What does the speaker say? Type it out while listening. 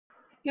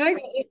Hi,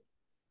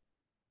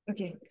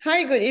 okay.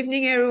 Hi, good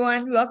evening,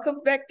 everyone.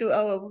 Welcome back to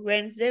our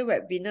Wednesday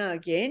webinar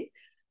again.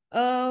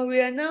 We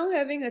are now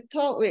having a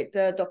talk with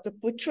Dr.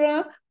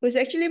 Putra, who is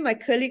actually my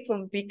colleague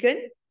from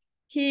Beacon.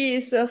 He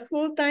is a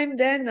full-time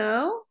there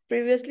now.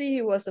 Previously,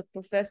 he was a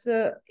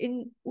professor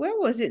in, where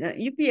was it?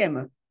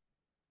 UPM?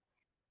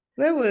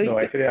 Where were No, you?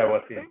 actually, I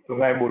was in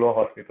Sungai Buloh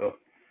Hospital.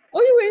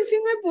 Oh, you were in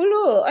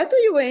Singapore. I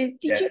thought you were in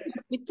Yes, teaching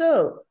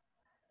hospital.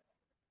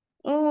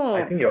 I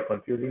Oh, think you're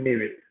confusing me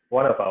with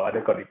one of our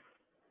other colleagues.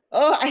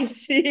 oh, I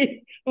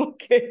see.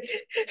 Okay.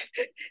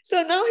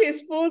 So now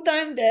he's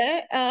full-time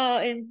there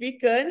in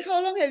Beacon.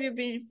 How long have you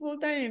been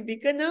full-time in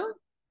Beacon now?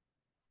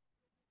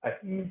 I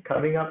think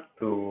coming up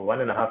to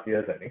 1.5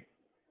 years, I think.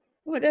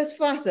 Oh, that's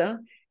fast, huh?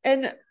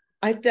 And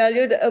I tell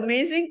you, the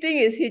amazing thing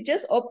is he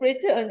just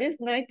operated on this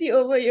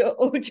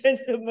 90-over-year-old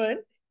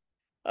gentleman.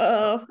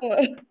 For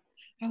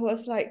I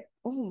was like,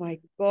 oh my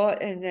God.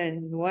 And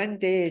then one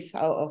day is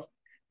out of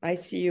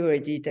ICU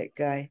already, that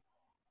guy.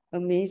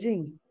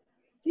 Amazing.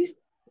 This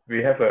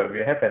We have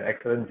an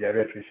excellent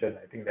geriatrician.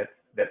 I think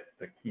that's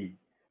the key,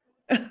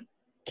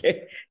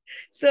 Okay.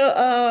 So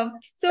and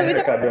a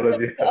without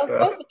cardiologist as of well.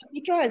 course,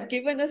 Putra has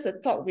given us a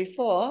talk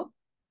before,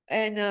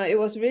 and it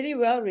was really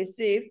well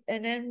received.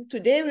 And then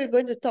today we're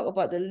going to talk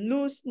about the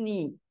loose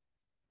knee.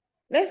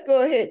 Let's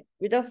go ahead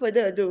without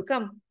further ado.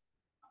 Come.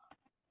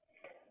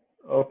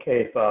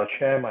 Okay, so I'll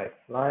share my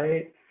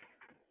slides.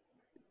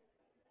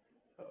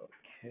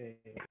 Okay.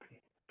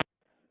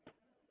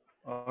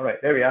 All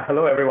right, there we are.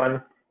 Hello,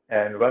 everyone,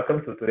 and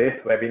welcome to today's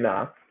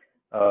webinar.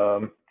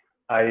 Um,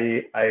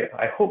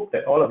 I hope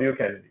that all of you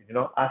can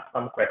ask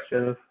some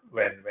questions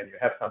when you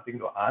have something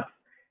to ask.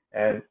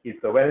 And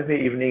it's a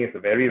Wednesday evening. It's a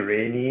very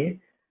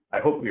rainy. I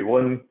hope we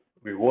won't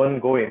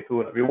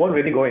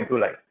really go into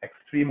like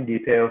extreme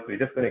details. We're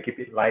just going to keep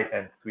it light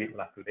and sweet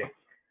today.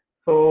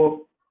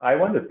 So I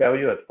want to tell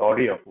you a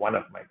story of one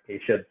of my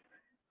patients.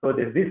 So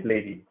there's this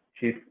lady.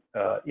 She's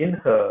in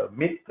her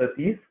mid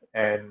 30s,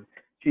 and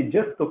she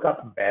just took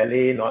up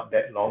ballet not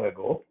that long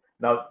ago.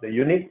 Now the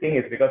unique thing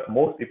is because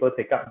most people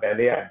take up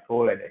ballet, I'm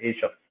told, at the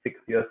age of 6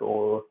 years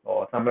old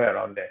or somewhere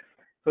around there.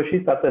 So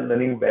she started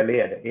learning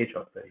ballet at the age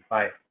of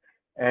 35,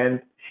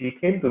 and she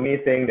came to me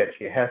saying that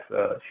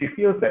she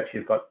feels that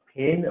she's got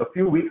pain a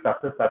few weeks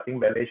after starting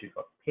ballet. She's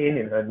got pain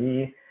in her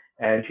knee,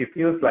 and she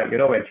feels like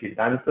when she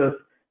dances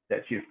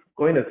that she's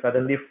going to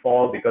suddenly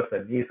fall because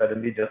her knee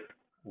suddenly just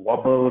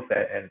wobbles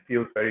and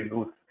feels very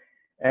loose.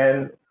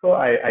 And so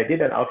I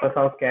did an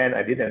ultrasound scan,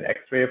 I did an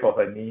x-ray for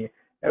her knee.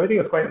 Everything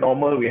was quite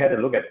normal. We had a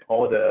look at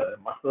all the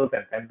muscles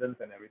and tendons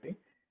and everything.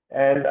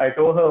 And I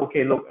told her,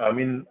 okay, look, I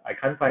mean, I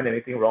can't find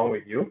anything wrong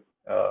with you.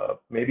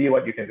 Maybe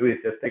what you can do is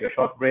just take a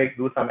short break,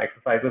 do some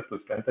exercises to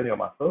strengthen your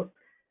muscles.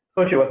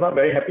 So she was not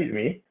very happy with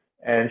me,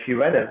 and she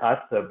went and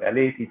asked her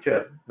ballet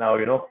teacher. Now,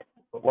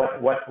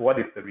 what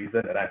is the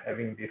reason that I'm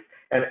having this?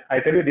 And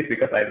I tell you this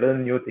because I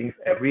learn new things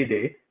every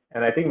day,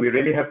 and I think we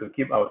really have to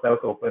keep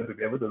ourselves open to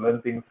be able to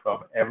learn things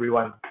from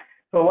everyone.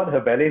 So what her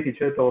ballet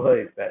teacher told her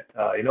is that,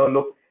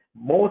 look,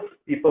 most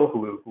people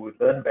who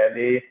learn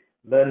ballet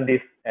learn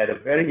this at a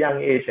very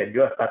young age, and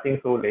you are starting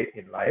so late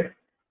in life,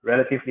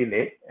 relatively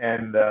late,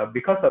 and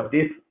because of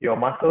this, your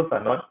muscles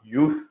are not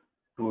used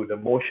to the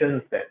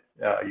motions that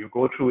you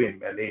go through in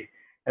ballet.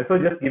 And so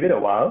just give it a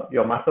while.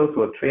 Your muscles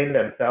will train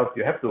themselves.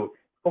 You have to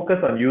focus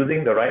on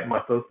using the right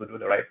muscles to do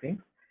the right things.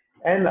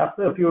 And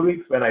after a few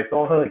weeks, when I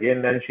saw her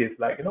again, then she's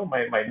like,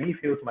 my knee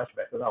feels much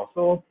better now.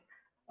 So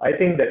I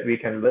think that we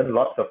can learn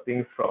lots of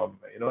things from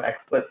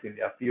experts in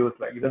their fields,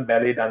 like even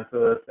ballet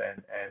dancers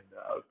and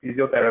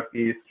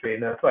physiotherapists,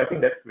 trainers. So I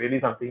think that's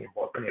really something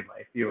important in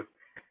my field.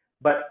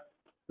 But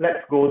let's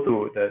go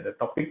to the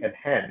topic at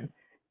hand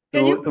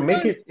Can you to put make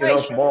on it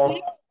slideshow, more.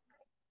 please?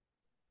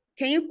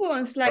 Can you put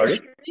on Sorry.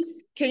 slideshow,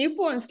 please? Can you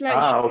put on slideshow?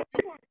 Ah,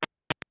 okay.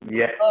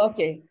 Yes. Oh,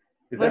 okay.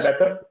 Is that Much,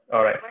 better?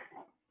 All right.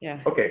 yeah.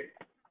 Okay.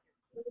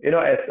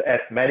 As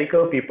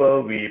medical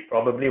people, we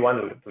probably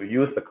want to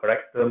use the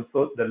correct term.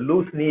 So the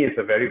loose knee is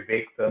a very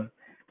vague term.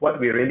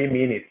 What we really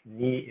mean is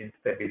knee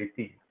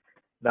instability.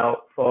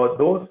 Now, for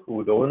those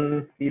who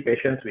don't see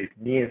patients with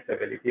knee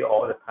instability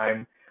all the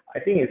time, I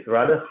think it's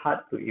rather hard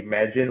to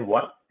imagine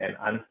what an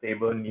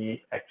unstable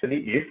knee actually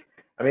is.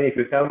 I mean, if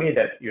you tell me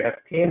that you have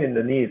pain in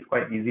the knee, it's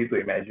quite easy to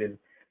imagine.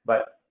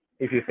 But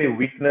if you say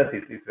weakness,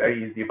 it's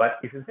very easy. But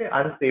if you say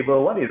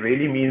unstable, what it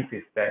really means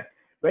is that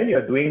when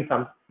you're doing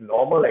some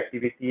normal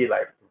activity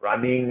like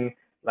running,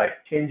 like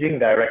changing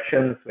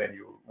directions when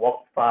you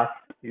walk fast,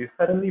 you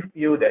suddenly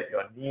feel that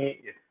your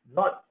knee is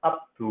not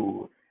up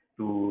to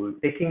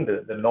taking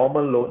the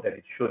normal load that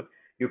it should.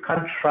 You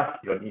can't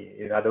trust your knee,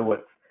 in other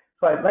words.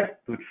 So I'd like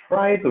to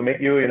try to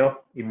make you,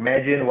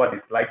 imagine what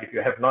it's like if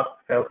you have not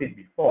felt it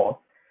before.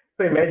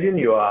 So imagine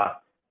you are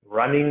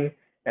running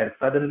and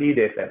suddenly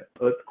there's an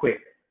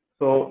earthquake.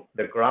 So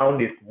the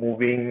ground is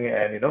moving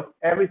and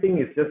everything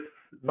is just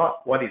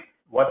not what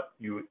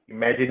you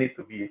imagine it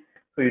to be.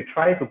 So you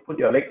try to put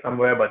your leg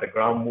somewhere but the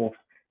ground moves.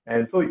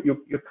 And so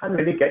you can't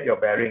really get your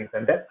bearings.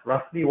 And that's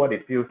roughly what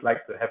it feels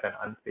like to have an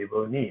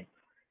unstable knee.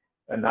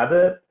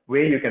 Another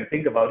way you can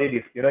think about it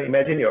is,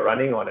 imagine you're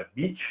running on a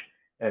beach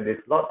and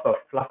there's lots of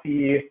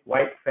fluffy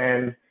white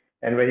sand,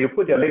 and when you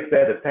put your legs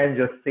there, the sand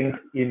just sinks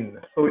in.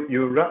 So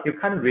you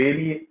can't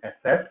really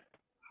assess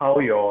how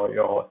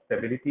your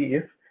stability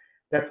is.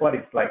 That's what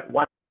it's like.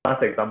 One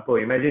last example,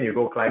 imagine you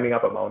go climbing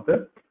up a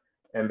mountain,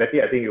 and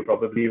Betty, I think you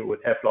probably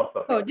would have lots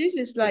of Oh, this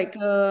is like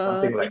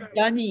something like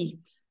Rinjani.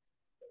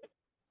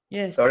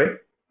 Yes. Sorry?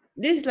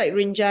 This is like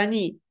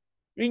Rinjani.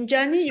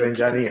 Rinjani, you come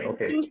Rinjani,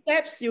 okay. 2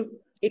 steps,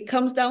 it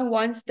comes down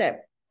 1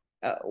 step.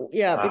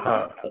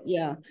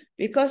 Yeah,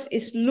 because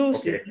it's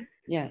loose. Okay.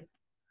 Yeah.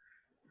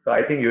 So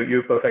I think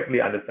you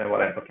perfectly understand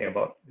what I'm talking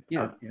about.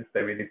 Yeah.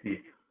 Instability.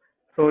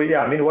 So yeah,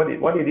 I mean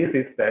what it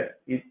is that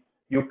you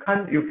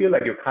feel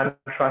like you can't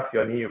trust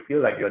your knee. You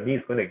feel like your knee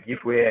is going to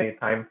give way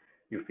anytime.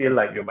 You feel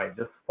like you might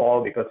just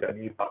fall because your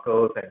knee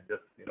buckles and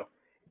just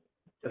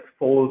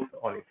folds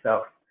on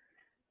itself.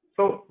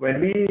 So when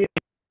we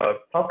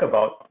talk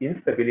about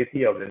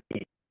instability of the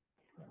knee,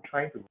 I'm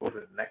trying to go to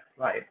the next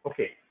slide.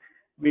 Okay,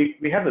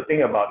 we have to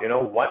think about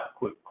what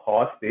could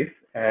cause this,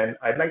 and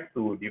I'd like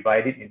to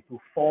divide it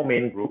into 4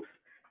 main groups.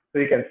 So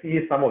you can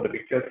see some of the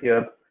pictures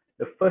here.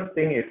 The first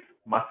thing is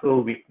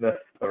muscle weakness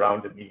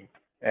around the knee,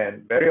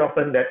 and very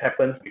often that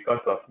happens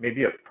because of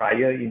maybe a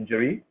prior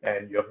injury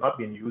and you have not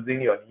been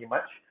using your knee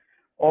much,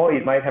 or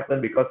it might happen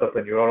because of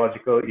a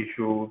neurological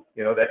issue.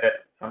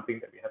 That's something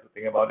that we have to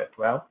think about as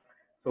well.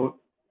 So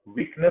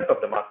weakness of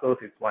the muscles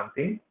is one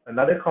thing.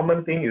 Another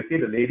common thing, you see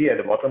the lady at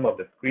the bottom of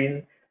the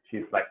screen,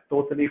 she's like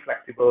totally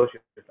flexible.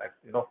 She's like,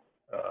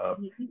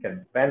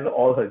 can bend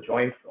all her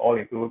joints all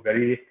into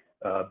very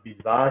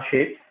bizarre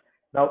shapes.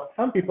 Now,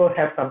 some people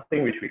have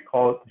something which we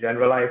call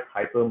generalized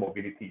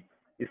hypermobility.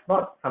 It's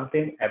not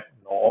something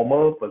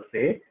abnormal per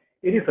se.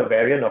 It is a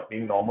variant of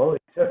being normal.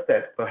 It's just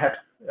that perhaps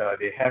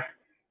they have,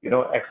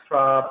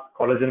 extra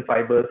collagen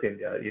fibers in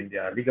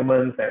their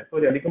ligaments, and so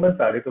their ligaments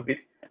are a little bit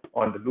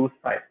on the loose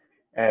side,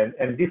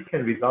 and this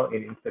can result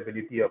in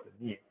instability of the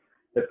knee.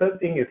 The third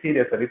thing, you see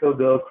there's a little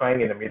girl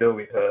crying in the middle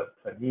with her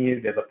knee.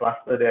 There's a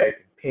plaster there, it's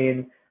in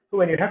pain. So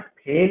when you have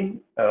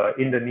pain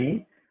in the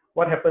knee,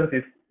 what happens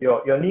is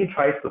your knee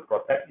tries to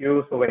protect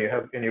you. So when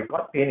you've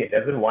got pain, it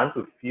doesn't want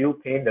to feel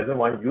pain, doesn't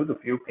want you to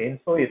feel pain.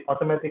 So it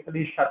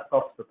automatically shuts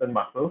off certain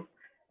muscles.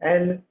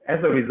 And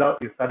as a result,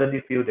 you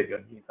suddenly feel that your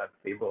knee is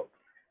unstable.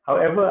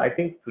 However, I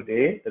think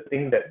today, the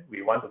thing that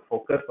we want to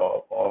focus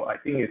or I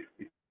think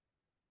is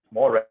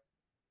more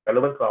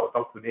relevant to our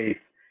talk today is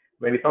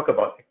when we talk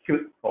about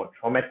acute or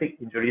traumatic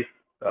injuries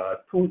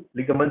to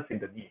ligaments in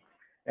the knee.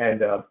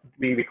 And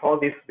we call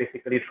this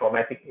basically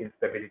traumatic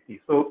instability.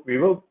 So we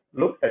will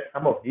look at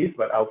some of these,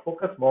 but I'll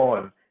focus more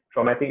on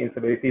traumatic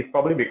instabilities,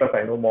 probably because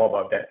I know more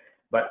about that.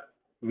 But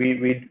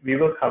we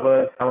will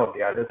cover some of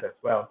the others as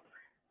well.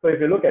 So if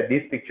you look at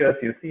these pictures,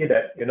 you see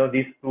that,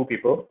 these 2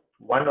 people,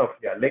 one of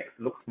their legs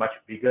looks much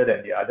bigger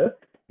than the other.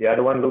 The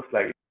other one looks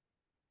like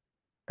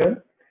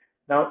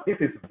now, this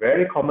is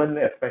very common,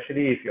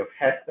 especially if you've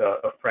had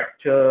a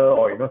fracture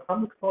or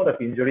some sort of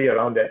injury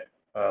around that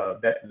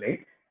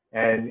leg,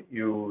 and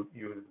you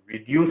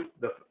reduce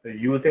the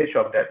usage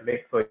of that leg,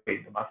 so the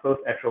muscles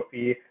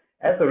atrophy.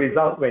 As a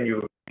result, when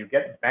you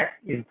get back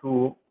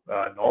into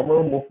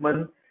normal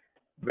movement,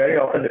 very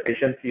often the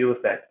patient feels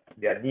that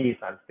their knee is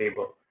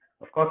unstable.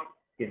 Of course,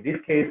 in this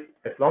case,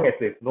 as long as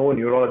there's no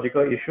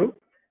neurological issue,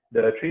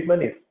 the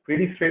treatment is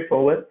pretty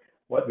straightforward.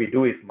 What we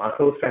do is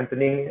muscle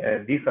strengthening,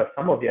 and these are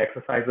some of the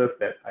exercises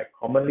that I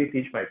commonly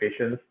teach my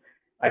patients.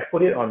 I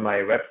put it on my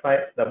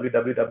website,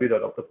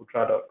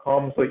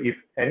 www.drputra.com. So if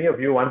any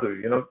of you want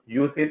to,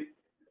 use it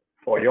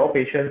for your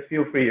patients,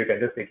 feel free. You can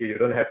just take it. You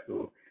don't have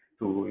to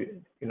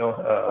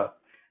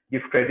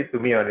give credit to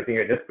me or anything.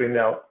 You just print it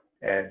out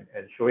and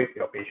show it to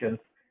your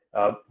patients.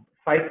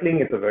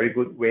 Cycling is a very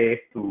good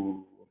way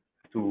to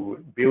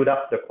build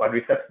up the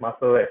quadriceps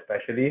muscle,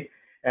 especially.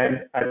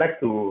 And I'd like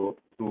to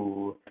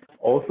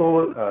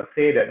also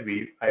say that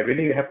I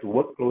really have to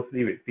work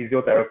closely with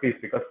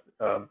physiotherapists, because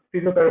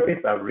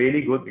physiotherapists are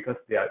really good because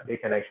they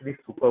can actually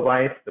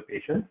supervise the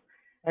patients,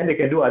 and they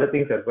can do other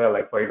things as well.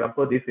 Like, for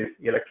example, this is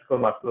electrical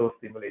muscle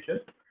stimulation,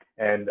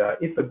 and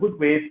it's a good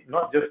way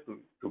not just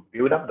to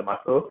build up the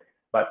muscle,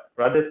 but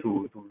rather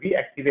to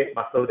reactivate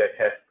muscle that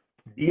has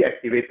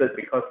deactivated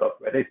because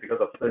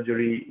of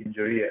surgery,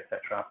 injury,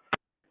 etc.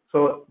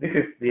 So this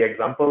is the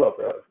example of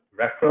a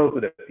referral to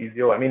the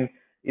physio. I mean,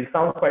 it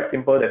sounds quite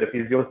simple that the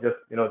physios just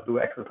do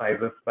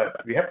exercises,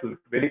 but we have to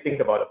really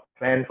think about a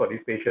plan for this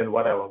patient,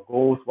 what are our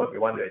goals, what we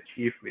want to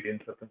achieve within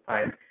certain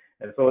time.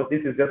 And so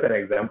this is just an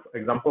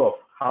example of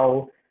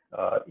how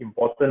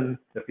important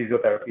the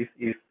physiotherapist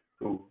is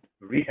to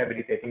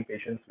rehabilitating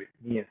patients with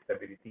knee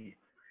instability.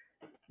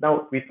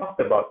 Now, we talked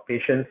about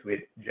patients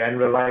with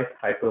generalized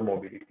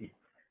hypermobility.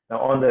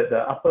 Now, on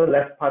the upper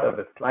left part of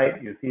the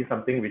slide, you see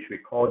something which we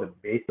call the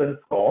Bateman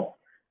score.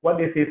 What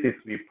this is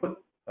we put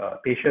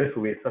patients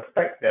who we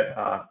suspect that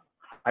are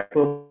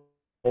hypermobile,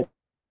 a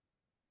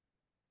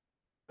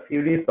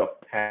series of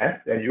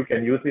tests, and you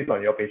can use this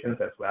on your patients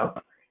as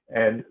well.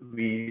 And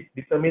we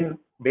determine,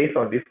 based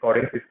on this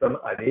scoring system,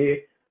 are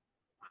they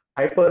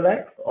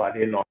hyperlax or are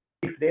they not?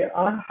 if they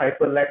are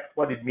hyperlax,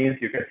 what it means,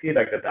 you can see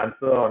like the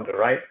dancer on the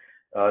right,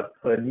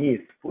 her knee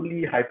is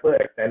fully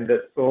hyperextended.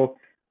 So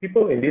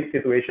people in this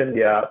situation,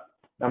 they are,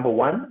 number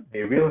one,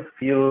 they will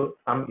feel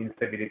some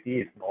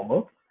instability, is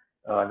normal.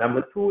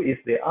 Number two is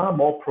they are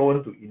more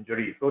prone to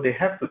injury. So they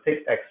have to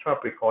take extra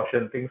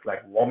precaution, things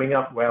like warming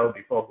up well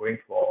before going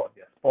for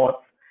their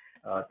sports,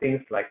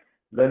 things like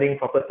learning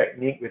proper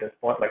technique with the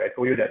sport. Like I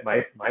told you that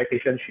my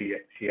patient,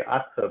 she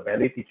asked her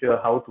ballet teacher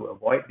how to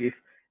avoid this.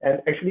 And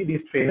actually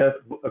these trainers,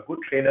 a good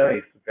trainer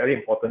is very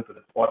important to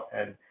the sport.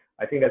 And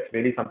I think that's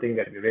really something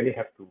that we really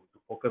have to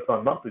focus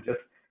on, not to just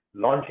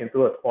launch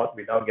into a sport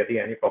without getting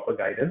any proper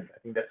guidance. I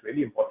think that's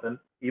really important,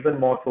 even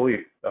more so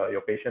if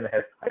your patient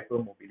has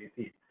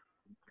hypermobility.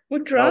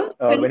 Putra,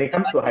 Now, when it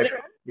comes to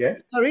yeah.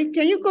 Sorry,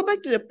 can you go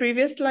back to the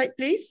previous slide,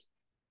 please?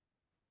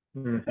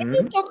 When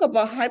you talk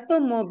about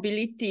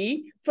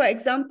hypermobility, for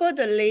example,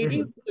 the lady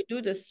who could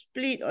do the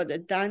split or the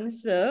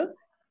dancer,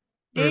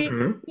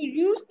 do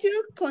you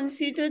still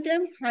consider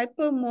them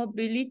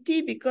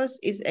hypermobility because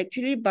it's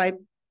actually by,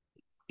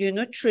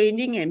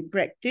 training and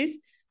practice?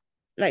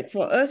 Like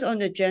for us on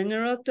the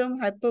general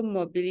term,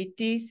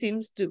 hypermobility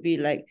seems to be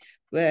like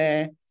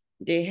where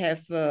they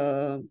have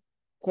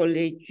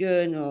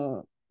collagen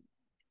or,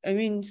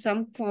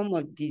 some form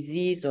of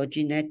disease or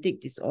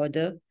genetic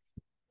disorder.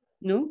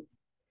 No?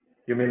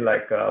 You mean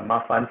like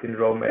Marfan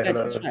syndrome,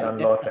 Ehlers-Danlos,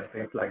 loss, and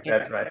things like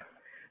that, right?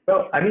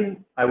 Well,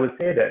 I would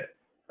say that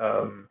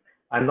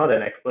I'm not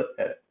an expert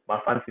at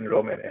Marfan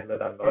syndrome and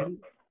Ehlers-Danlos loss,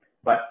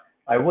 but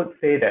I would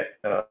say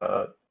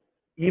that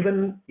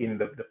even in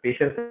the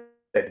patients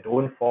that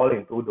don't fall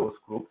into those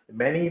groups,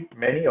 many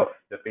of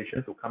the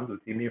patients who come to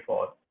see me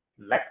for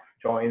lax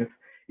joints,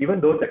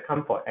 even those that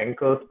come for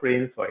ankle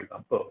sprains, for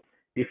example,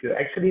 if you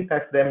actually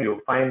test them,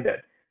 you'll find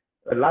that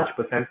a large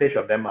percentage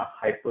of them are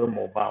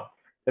hypermobile.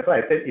 That's why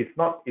I said it's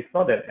not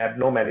an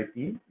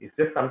abnormality. It's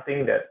just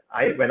something that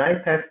when I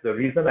test, the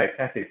reason I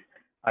test is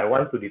I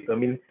want to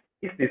determine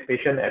is this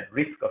patient at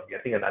risk of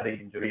getting another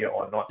injury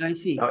or not. I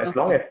see. Now, as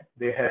long as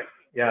they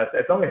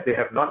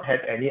have not had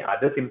any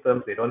other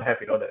symptoms, they don't have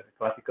the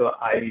classical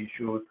eye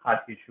issues, heart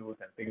issues,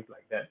 and things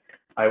like that.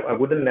 I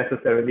wouldn't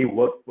necessarily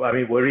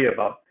worry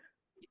about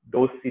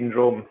those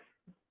syndromes.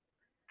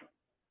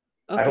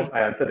 Okay. I hope I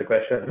answered the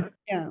question.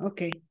 Yeah.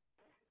 Okay.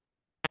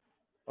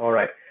 All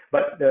right.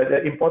 But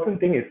the important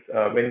thing is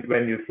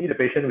when you see the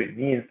patient with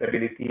knee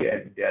instability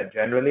and they are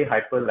generally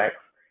hyperlax,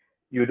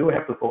 you do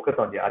have to focus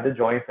on the other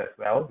joints as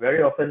well.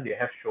 Very often they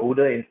have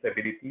shoulder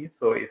instability,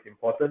 so it's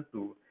important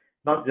to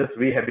not just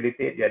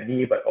rehabilitate their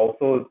knee, but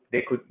also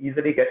they could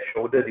easily get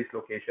shoulder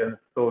dislocations.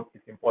 So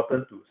it's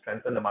important to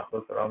strengthen the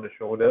muscles around the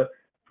shoulder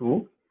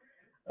too.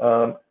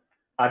 Other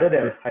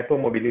than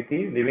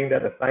hypermobility, leaving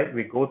that aside,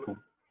 we go to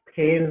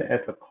pain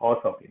as a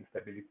cause of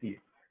instability.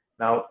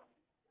 Now,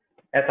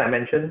 as I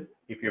mentioned,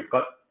 if you've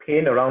got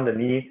pain around the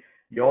knee,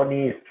 your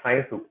knee is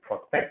trying to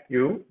protect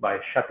you by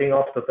shutting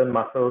off certain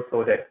muscles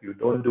so that you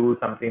don't do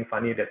something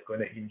funny that's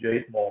going to injure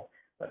it more.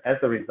 But as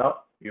a result,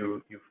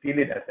 you feel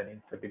it as an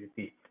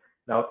instability.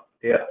 Now,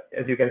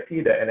 as you can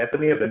see, the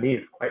anatomy of the knee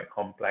is quite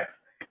complex.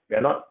 We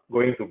are not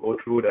going to go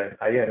through the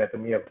entire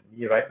anatomy of the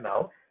knee right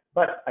now,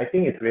 but I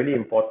think it's really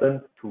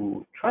important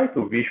to try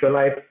to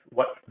visualize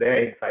what's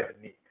there inside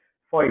the knee.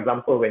 For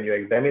example, when you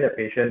examine a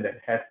patient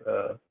that has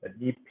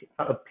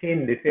a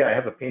pain, they say, I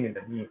have a pain in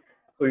the knee.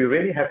 So you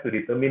really have to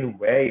determine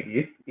where it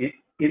is.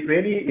 It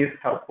really is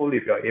helpful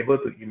if you're able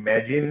to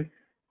imagine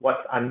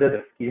what's under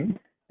the skin.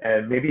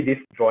 And maybe this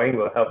drawing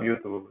will help you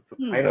to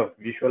kind of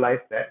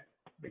visualize that.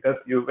 Because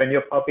when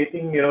you're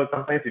palpating,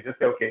 sometimes you just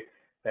say, okay,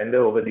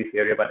 tender over this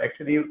area. But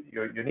actually,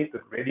 you need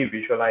to really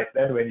visualize.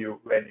 Then when you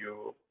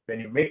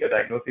make a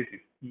diagnosis,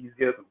 it's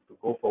easier to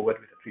go forward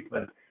with the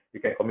treatment. You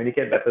can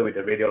communicate better with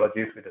the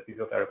radiologist, with the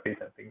physiotherapist,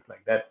 and things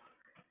like that.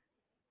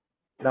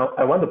 Now,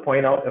 I want to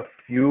point out a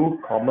few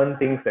common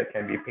things that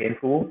can be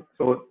painful.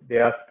 So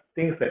there are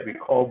things that we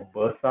call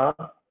bursa,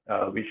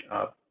 which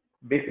are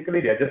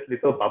basically they're just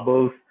little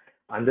bubbles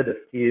under the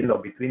skin or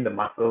between the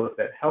muscles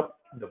that help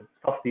the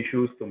soft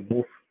tissues to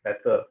move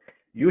better.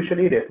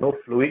 Usually there's no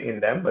fluid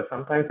in them, but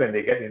sometimes when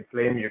they get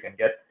inflamed, you can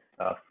get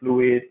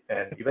fluid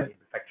and even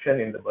infection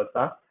in the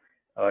bursa.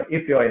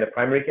 If you're in a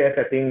primary care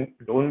setting,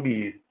 don't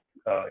be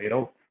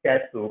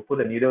scared to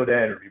put a needle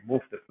there and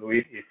remove the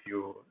fluid if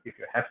you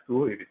have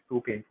to, if it's too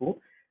painful.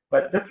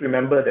 But just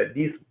remember that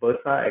these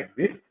bursa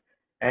exist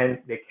and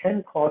they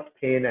can cause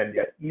pain and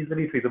they're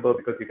easily treatable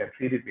because you can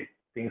treat it with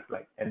things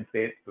like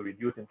NSAIDs to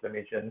reduce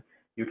inflammation.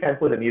 You can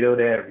put a needle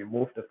there and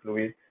remove the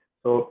fluid.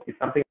 So it's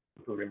something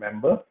to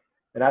remember.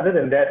 And other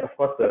than that, of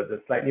course, the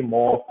slightly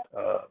more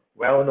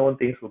well-known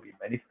things will be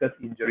meniscus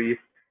injuries.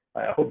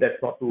 I hope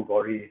that's not too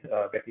gory,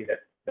 Betty,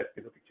 that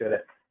picture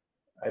that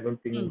I don't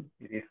think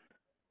it is.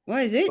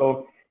 What is it?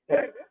 So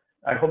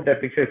I hope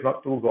that picture is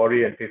not too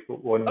gory and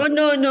Facebook won't. Oh,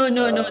 no.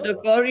 The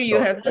gory you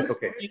have. That's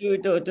okay.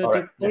 The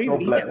right. gory no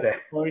blood was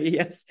there. Gory,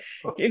 yes.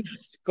 Okay. It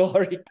was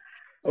gory.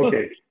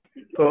 Okay.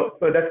 So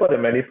that's what the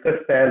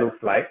meniscus tear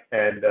looks like.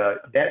 And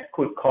that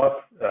could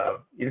cause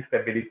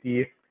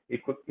instability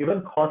it could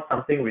even cause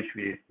something which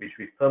we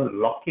term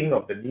locking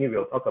of the knee.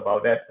 We'll talk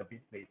about that a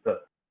bit later.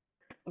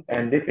 Okay.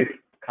 And this is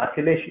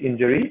cartilage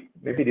injury.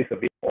 Maybe this a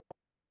bit more.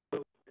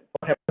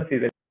 What happens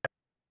is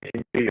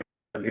injury.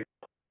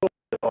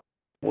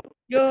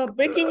 You're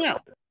breaking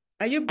up.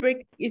 Are you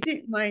break? Is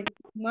it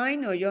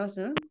mine or yours?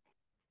 Huh?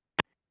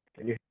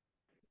 Can you?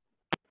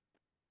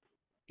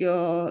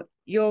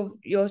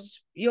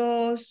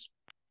 Your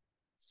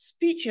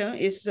speech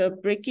is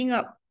breaking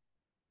up.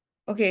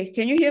 Okay,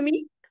 can you hear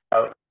me?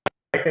 I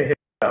can hear you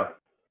now.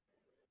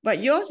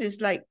 But yours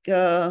is like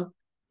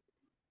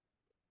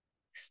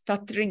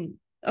stuttering.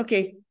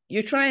 Okay,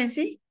 you try and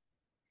see.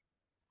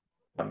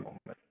 One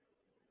moment.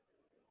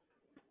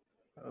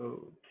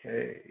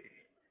 Okay.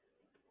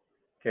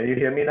 Can you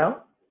hear me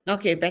now?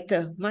 Okay,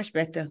 better, much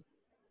better.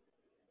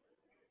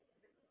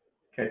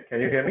 Can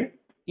you hear me?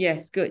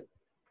 Yes, good.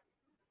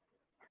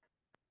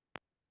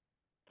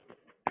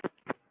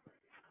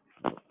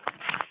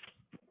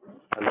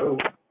 Hello.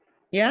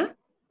 Yeah?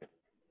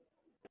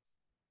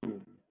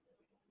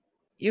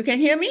 You can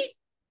hear me?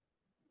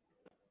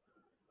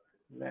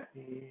 Let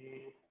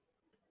me.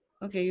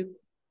 Okay,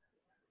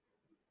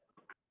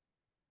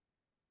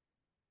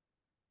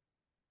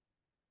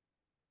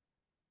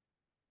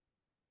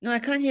 No, I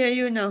can't hear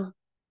you now.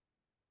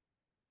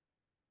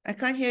 I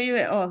can't hear you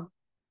at all.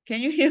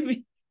 Can you hear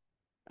me?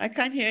 I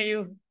can't hear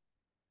you.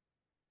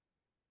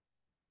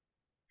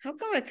 How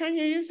come I can't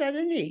hear you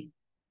suddenly?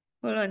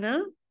 Hold on,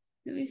 huh?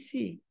 Let me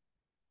see.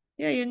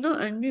 Yeah, you're not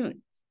unmute.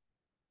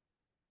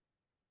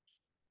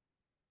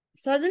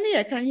 Suddenly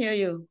I can't hear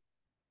you.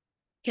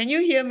 Can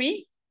you hear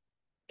me?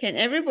 Can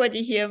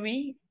everybody hear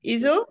me?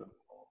 Izo?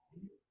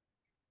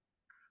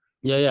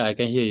 Yeah, I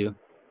can hear you.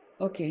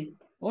 Okay.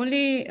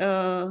 Only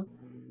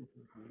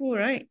who,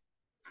 right?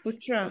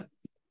 Putra.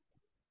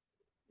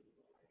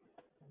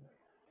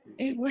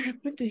 What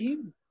happened to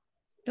him?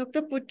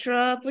 Dr.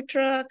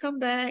 Putra, come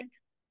back.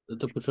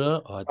 Dr.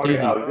 Putra, I Okay, think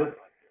I'll just.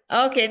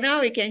 Okay,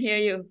 now we can hear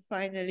you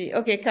finally.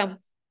 Okay, come.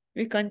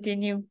 We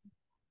continue.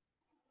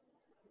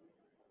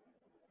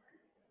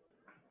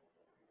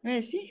 Where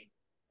is he?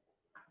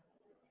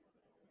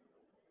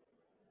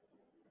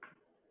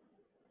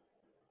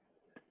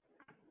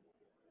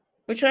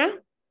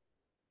 Putra?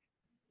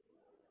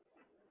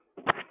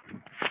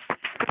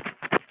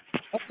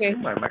 Okay.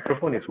 My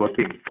microphone is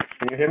working.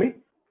 Can you hear me?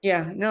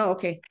 Yeah, now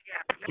okay.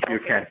 You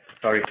can.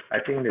 Sorry, I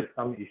think there's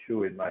some issue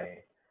with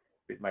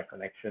my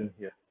connection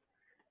here.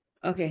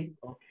 Okay.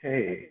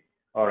 Okay.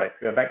 All right.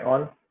 We're back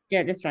on.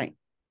 Yeah, that's right.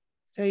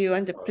 So you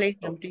want to All play right.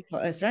 something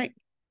for us, right?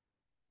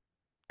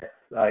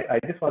 I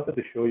just wanted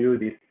to show you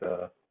this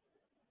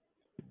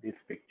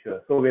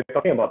picture. So we're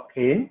talking about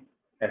pain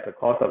as a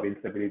cause of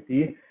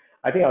instability.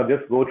 I think I'll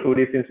just go through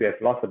this since we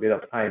have lost a bit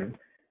of time.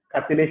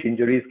 Cartilage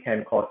injuries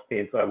can cause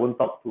pain, so I won't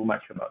talk too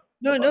much about.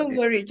 No, about don't this.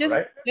 worry.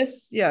 Right?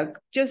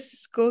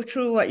 Just go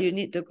through what you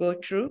need to go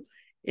through.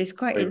 It's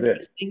quite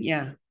interesting.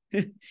 Yeah.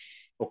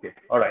 Okay.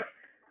 All right.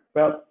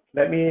 Well,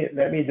 let me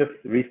just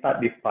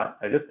restart this part.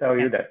 I'll just tell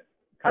you that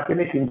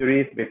cartilage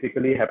injuries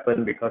basically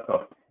happen because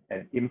of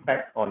an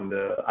impact on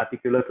the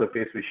articular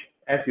surface, which,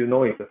 as you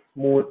know, is a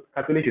smooth.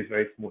 Cartilage is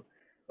very smooth,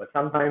 but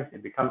sometimes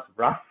it becomes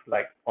rough,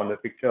 like on the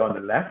picture on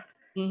the left.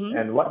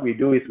 And what we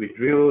do is we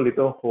drill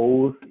little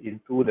holes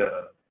into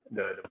the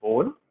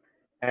bone,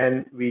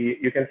 and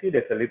you can see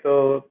there's a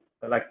little,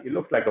 like, it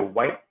looks like a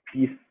white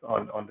piece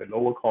on the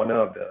lower corner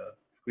of the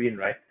screen,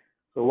 right?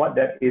 So what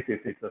that is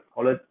it's a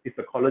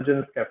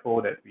collagen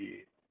scaffold that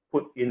we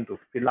put in to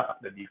fill up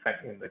the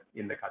defect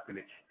in the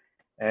cartilage.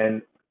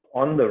 And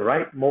on the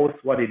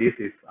rightmost, what it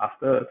is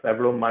after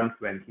several months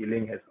when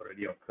healing has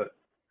already occurred.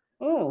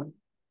 Oh.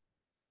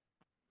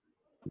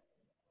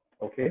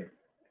 Okay.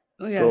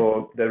 Oh yeah.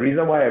 So the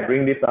reason why I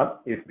bring this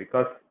up is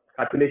because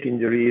cartilage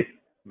injuries,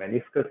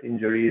 meniscus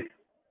injuries,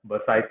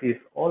 bursitis,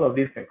 all of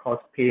these can cause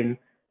pain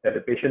that the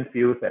patient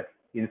feels as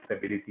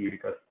instability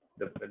because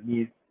the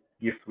knee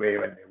gives way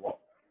when they walk.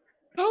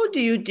 How do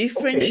you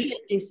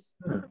differentiate this?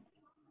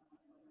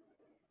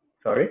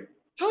 Sorry?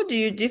 How do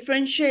you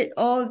differentiate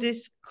all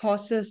these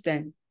causes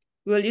then?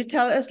 Will you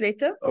tell us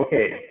later?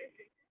 Okay.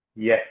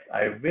 Yes,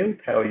 I will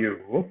tell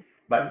you,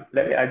 but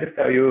I just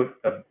tell you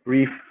a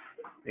brief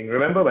thing.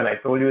 Remember when I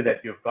told you that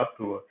you've got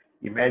to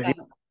imagine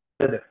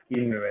the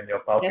skin when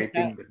you're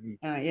palpating the knee?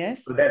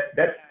 Yes. So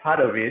that's part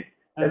of it.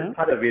 That's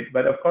part of it.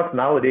 But of course,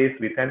 nowadays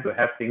we tend to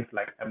have things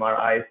like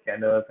MRI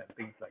scanners and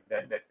things like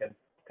that can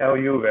tell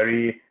you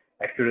very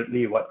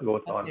accurately what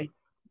goes on.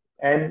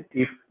 And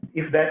if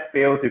that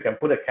fails, you can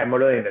put a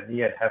camera in the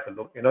knee and have a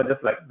look.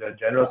 Just like the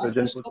general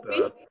surgeon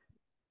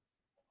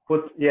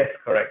yes,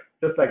 correct.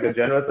 Just like the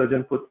general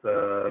surgeon puts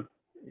a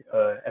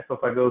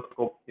esophageal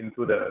scope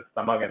into the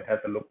stomach and has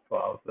a look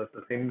for ulcers.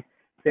 The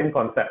same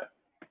concept.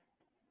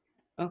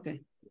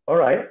 Okay. All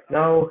right.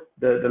 Now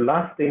the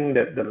last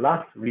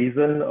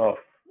reason of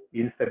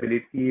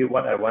instability,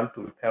 what I want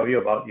to tell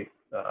you about is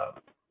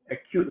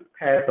acute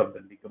tears of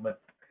the ligaments.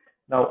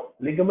 Now,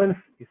 ligaments,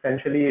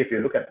 essentially, if you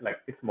look at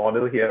like this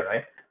model here,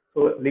 right?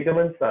 So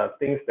ligaments are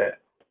things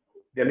that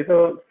they're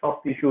little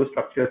soft tissue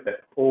structures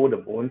that hold the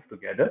bones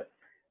together.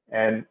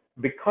 And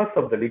because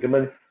of the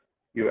ligaments,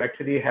 you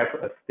actually have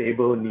a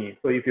stable knee.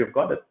 So if you've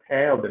got a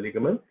tear of the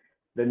ligament,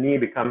 the knee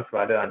becomes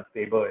rather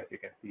unstable, as you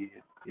can see.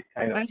 It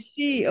kind of I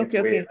see. gives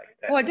Okay, way okay. like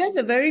that. Oh, that's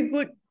a very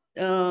good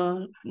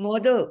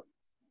model.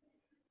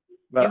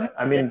 You have But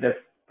I mean, that's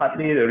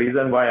partly the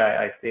reason why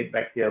I stayed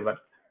back here, but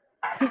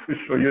to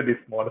show you this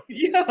model.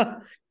 Yeah,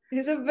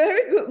 it's a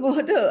very good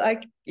model.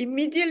 I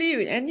immediately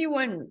with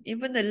anyone,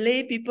 even the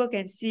lay people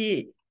can see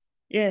it.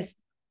 Yes.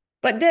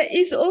 But there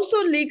is also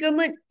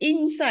ligament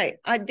inside.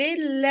 Are they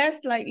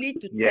less likely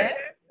to tear? Yes.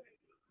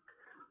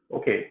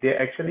 Okay. They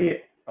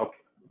actually, okay.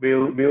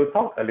 We'll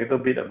talk a little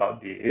bit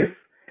about this.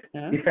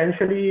 Yeah.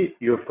 Essentially,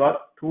 you've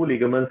got two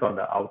ligaments on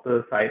the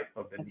outer side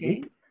of the Okay.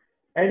 knee,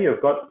 and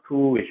you've got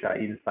two which are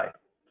inside.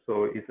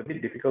 So it's a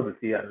bit difficult to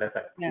see unless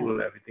I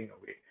pull everything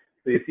away.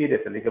 So you see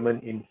there's a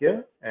ligament in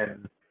here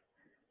and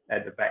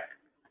at the back.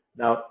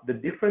 Now, the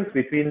difference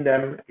between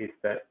them is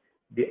that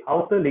the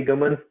outer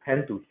ligaments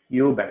tend to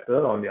heal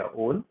better on their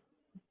own,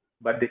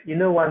 but the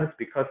inner ones,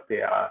 because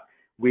they are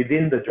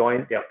within the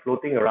joint, they are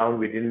floating around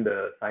within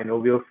the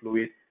synovial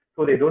fluid,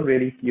 so they don't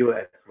really heal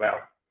as well.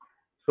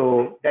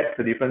 So that's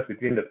the difference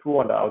between the two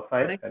on the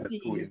outside and the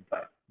two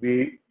inside.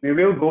 We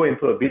will go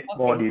into a bit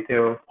more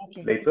detail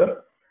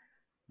later,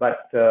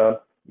 but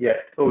yes,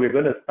 so we're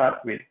going to start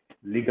with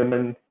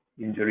ligament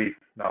injuries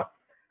now.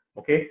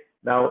 Okay,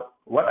 now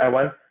what I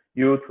want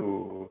you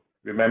to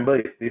remember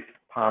is this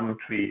palm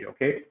tree.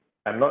 Okay,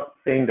 I'm not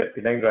saying that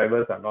Penang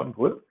drivers are not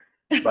good,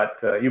 but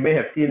you may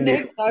have seen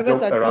this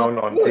joke around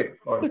on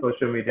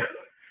social media.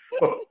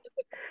 So,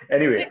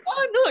 anyway,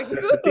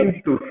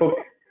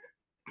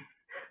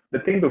 the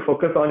thing to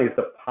focus on is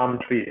the palm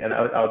tree, and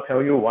I'll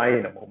tell you why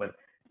in a moment.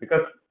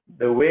 Because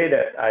the way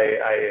that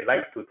I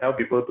like to tell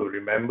people to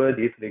remember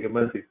these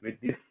ligaments is with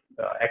this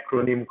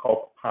acronym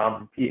called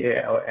PALM,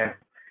 P-A-L-M.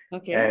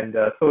 Okay. And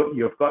so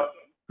you've got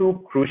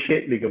two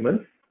cruciate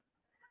ligaments,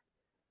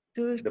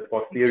 the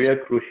posterior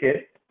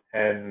cruciate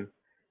and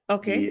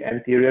the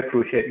anterior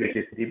cruciate, which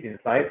is deep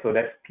inside. So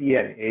that's P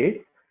and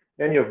A.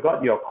 Then you've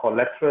got your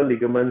collateral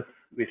ligaments,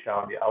 which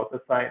are on the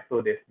outer side.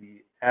 So there's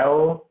the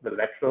L, the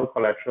lateral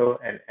collateral,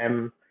 and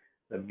M,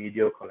 the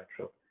medial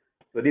collateral.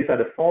 So these are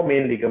the four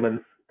main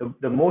ligaments,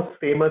 the most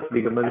famous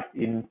ligaments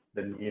in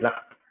the knee.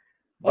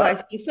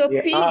 But so P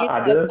is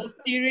the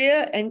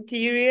posterior,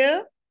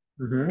 anterior,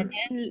 and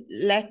then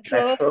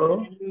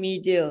lateral, and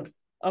medial.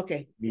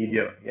 Okay.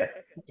 Medial, yes.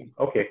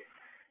 Okay.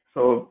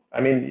 So, I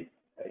mean,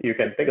 you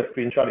can take a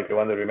screenshot if you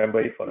want to remember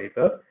it for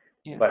later.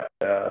 Yeah. But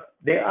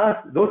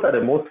those are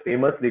the most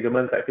famous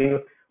ligaments. I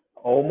think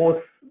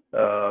almost,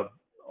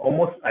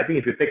 I think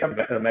if you take up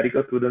a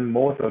medical student,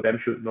 most of them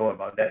should know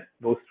about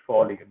those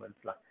four ligaments.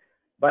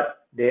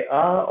 But there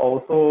are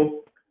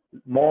also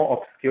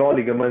more obscure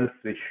ligaments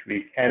which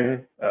we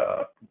can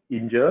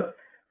injure.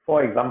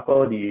 For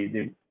example,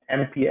 the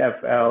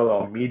MPFL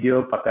or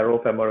medial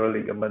patellofemoral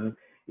ligament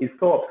is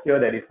so obscure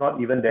that it's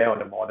not even there on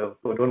the model.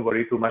 So don't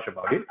worry too much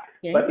about it.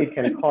 Okay. But it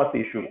can cause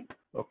issues.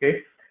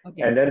 Okay?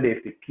 And then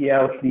there's the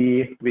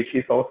PLC, which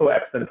is also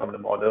absent from the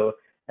model.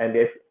 And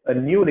there's a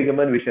new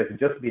ligament which has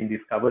just been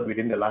discovered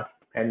within the last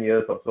 10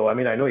 years or so. I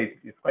mean, I know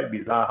it's quite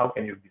bizarre. How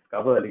can you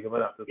discover a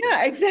ligament after?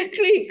 Yeah,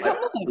 exactly. Come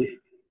on.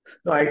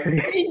 No,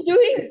 actually,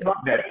 it's not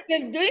that.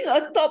 We're doing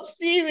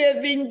autopsy. We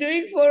have been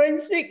doing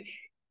forensic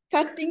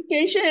cutting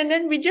patient, and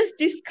then we just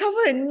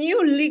discover a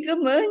new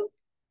ligament.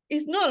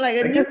 It's not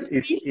like a new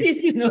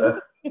species, you know.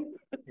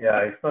 Yeah,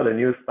 it's not a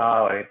new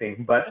star or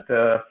anything. But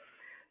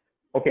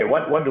okay,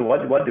 what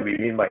do we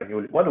mean by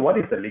new? What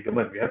is a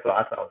ligament? We have to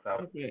ask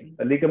ourselves. Okay.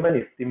 A ligament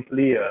is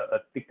simply a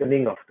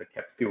thickening of the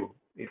capsule,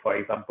 for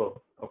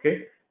example.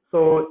 Okay,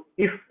 so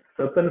if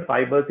certain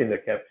fibers in the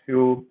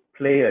capsule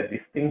play a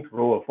distinct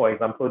role, for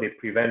example, they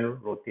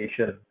prevent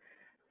rotation.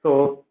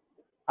 So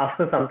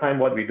after some time,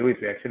 what we do is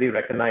we actually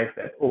recognize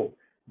that, oh,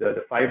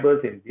 the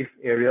fibers in this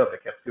area of the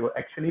capsule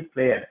actually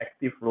play an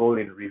active role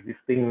in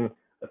resisting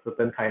a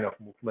certain kind of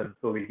movement.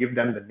 So we give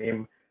them the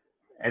name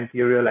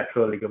anterior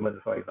lateral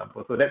ligament, for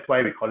example. So that's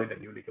why we call it a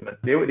new ligament.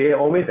 They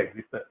always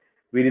existed.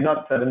 We did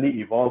not suddenly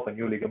evolve a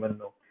new ligament,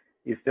 no.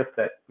 It's just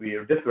that we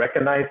just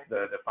recognize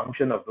the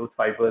function of those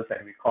fibers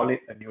and we call it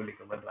a new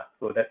ligament.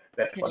 So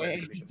that's what a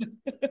new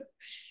ligament.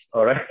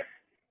 All right.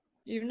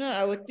 If not,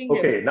 I would think.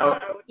 Okay, now.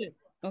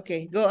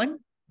 Okay, go on.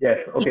 Yes.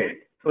 Okay.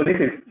 So this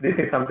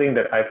is something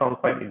that I found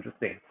quite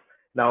interesting.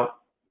 Now,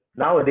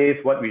 nowadays,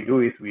 what we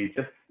do is we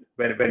just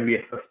when we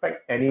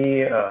suspect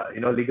any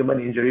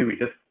ligament injury, we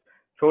just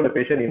throw the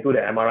patient into the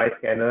MRI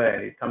scanner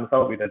and it comes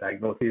out with a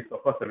diagnosis.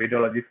 Of course, the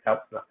radiologist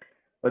helps.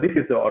 But this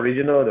is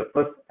the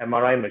first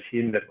MRI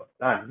machine that was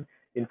done.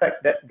 In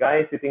fact, that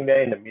guy sitting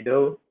there in the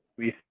middle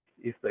is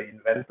the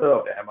inventor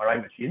of the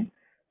MRI machine.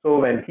 So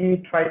when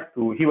he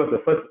was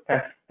the first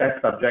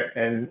test subject,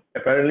 and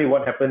apparently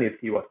what happened is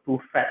he was too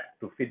fat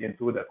to fit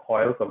into the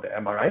coils of the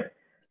MRI.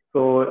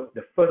 So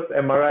the first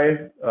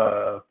MRI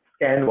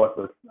scan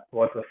was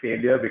a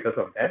failure because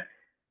of that.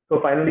 So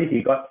finally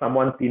he got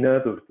someone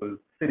thinner to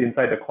sit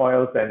inside the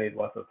coils, and it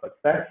was a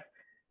success.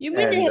 You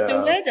mean they have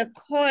to wear the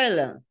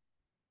coil?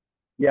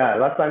 Yeah,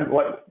 last time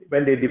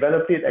when they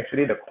developed it,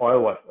 actually the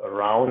coil was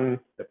around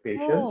the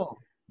patient. Oh,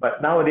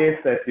 But nowadays,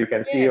 as you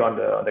can see yes. on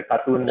the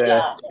cartoon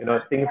there,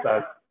 things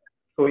are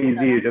so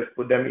easy. You just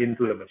put them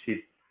into the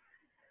machine.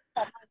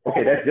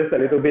 Okay, that's just a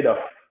little bit of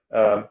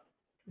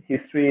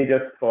history,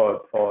 just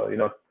for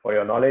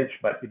your knowledge,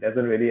 but it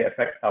doesn't really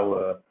affect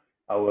our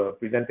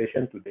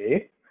presentation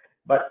today.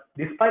 But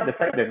despite the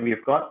fact that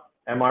we've got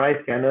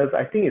MRI scanners,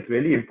 I think it's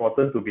really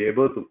important to be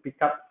able to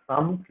pick up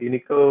some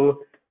clinical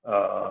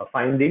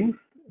findings,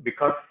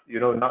 because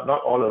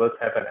not all of us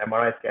have an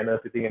MRI scanner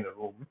sitting in a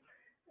room.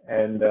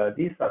 And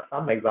these are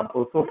some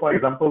examples. So for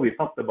example, we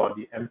talked about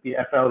the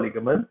MPFL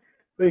ligament.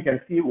 So you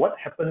can see what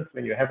happens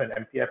when you have an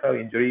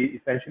MPFL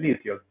injury. Essentially, is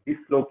you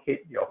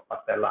dislocate your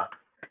patella.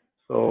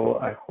 So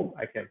I hope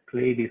I can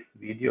play this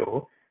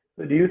video.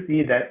 So do you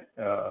see that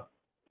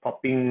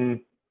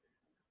popping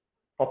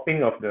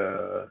of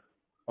the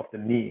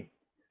knee?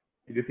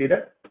 Did you see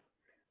that?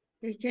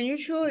 Can you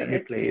show Let it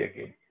me play again? it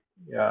again.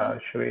 Yeah, I'll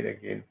show it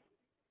again.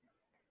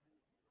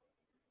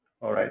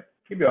 All right.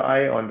 Keep your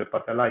eye on the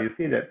patella. You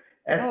see that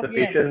as the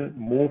Yes. patient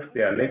moves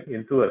their leg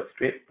into a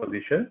straight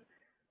position,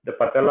 the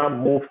patella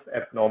moves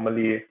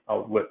abnormally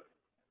outward.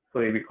 So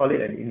we call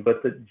it an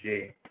inverted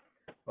J.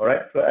 All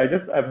right. So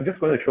I'm just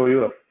going to show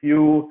you a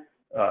few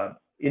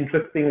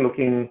interesting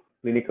looking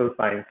clinical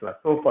signs.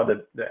 So for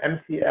the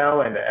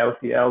MCL and the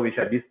LCL, which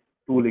are these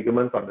two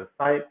ligaments on the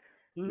side,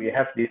 we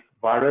have this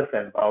varus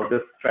and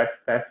valgus stress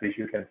test, which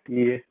you can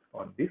see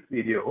on this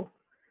video.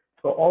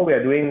 So all we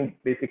are doing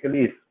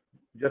basically is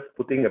just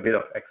putting a bit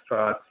of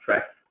extra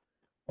stress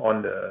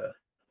on the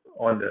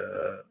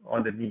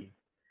knee.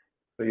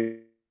 So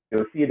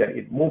you'll see that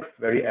it moves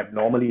very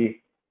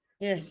abnormally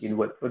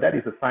inward. So that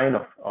is a sign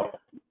of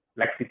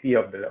laxity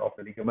of the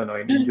ligament, or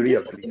an injury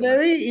This of the is ligament.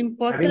 very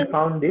important. Having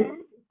found this,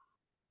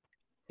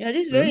 Yeah,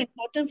 this is very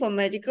important for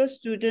medical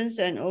students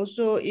and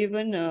also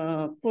even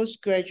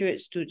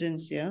postgraduate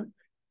students. Yeah.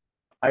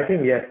 I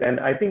think yes, and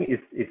I think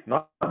it's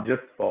not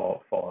just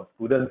for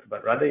students,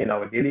 but rather in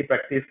our daily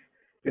practice.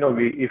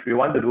 If we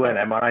want to do an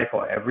MRI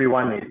for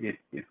everyone,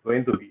 it's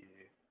going to be,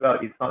 well,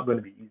 it's not going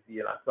to be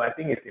easy. So I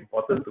think it's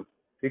important to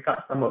pick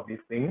up some of these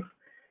things.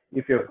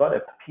 If you've got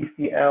a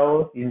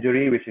PCL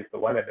injury, which is the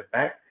one at the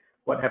back,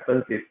 what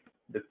happens is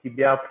the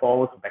tibia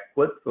falls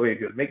backwards. So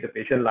if you make the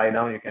patient lie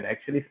down, you can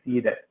actually see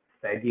that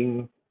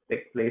sagging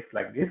take place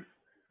like this.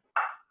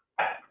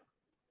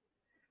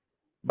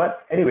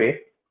 But anyway,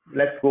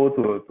 let's go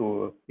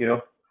to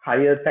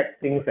higher tech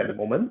things at the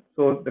moment.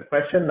 So the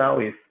question now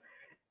is,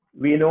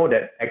 we know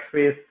that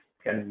X-rays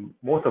can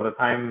most of the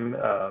time,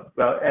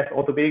 well, as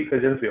orthopedic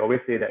surgeons, we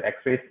always say that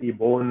X-rays see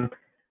bone,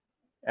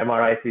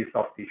 MRI sees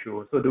soft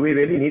tissue. So do we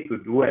really need to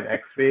do an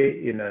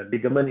X-ray in a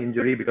ligament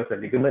injury, because the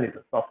ligament is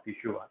a soft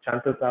tissue?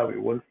 Chances are we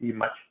won't see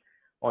much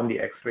on the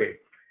X-ray.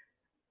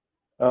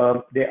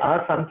 There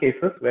are some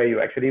cases where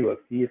you actually will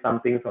see some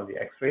things on the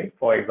X-ray.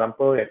 For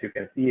example, as you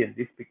can see in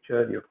this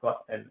picture, you've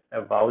got an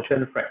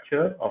avulsion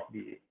fracture of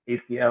the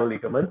ACL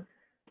ligament.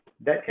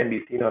 That can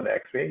be seen on the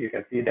X-ray. You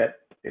can see that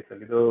it's a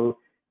little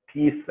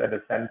piece at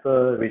the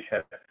center which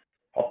has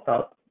popped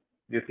out.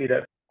 Do you see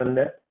that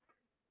there?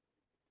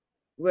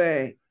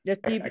 Where the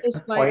tibia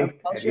spine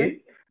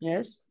avulsion?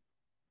 Yes.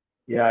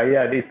 Yeah,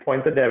 it's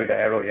pointed there with the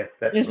arrow. Yes,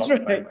 that's blocked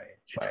right. by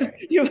my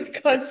You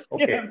can't see.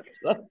 Okay.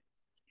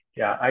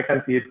 Yeah, I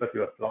can't see it because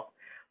you are blocked.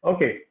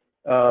 Okay.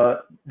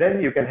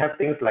 Then you can have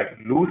things like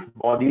loose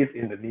bodies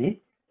in the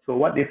knee. So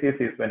what this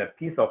is when a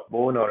piece of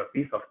bone or a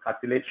piece of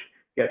cartilage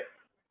gets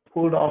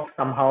pulled off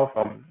somehow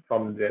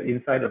from the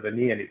inside of the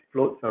knee, and it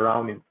floats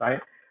around inside.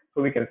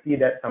 So we can see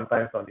that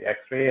sometimes on the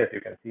X-ray, as you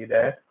can see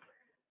there.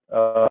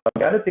 The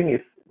other thing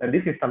is, and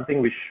this is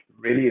something which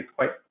really is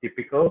quite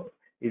typical,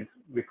 is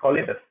we call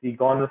it a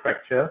Seagon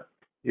fracture.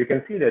 You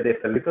can see that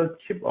there's a little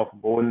chip of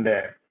bone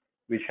there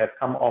which has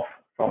come off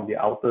from the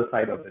outer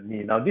side of the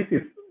knee. Now this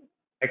is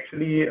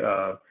actually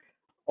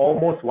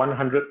almost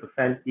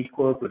 100%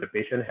 equal to the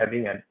patient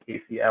having an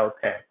ACL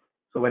tear.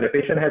 So when the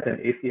patient has an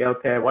ACL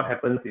tear, what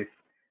happens is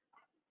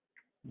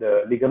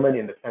the ligament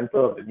in the center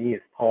of the knee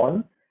is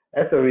torn.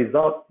 As a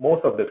result,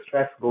 most of the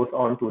stress goes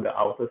on to the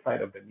outer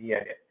side of the knee,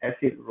 and as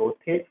it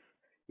rotates,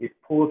 it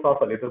pulls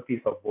off a little piece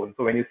of bone.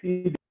 So when you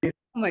see this,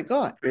 oh my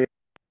God,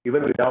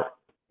 even without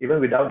the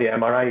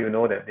MRI, you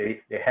know that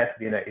there has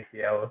been an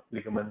ACL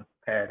ligament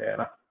tear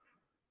there.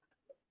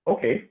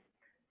 Okay,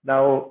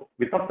 now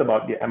we talked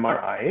about the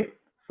MRI.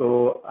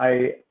 So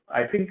I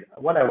think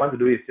what I want to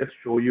do is just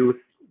show you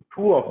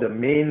two of the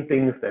main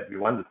things that we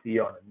want to see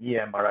on a knee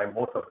MRI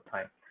most of the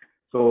time.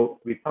 So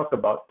we talk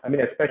about, I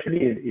mean,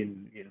 especially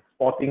in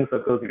sporting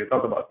circles, if you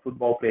talk about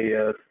football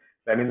players,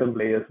 badminton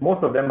players,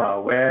 most of them are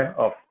aware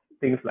of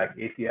things like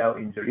ACL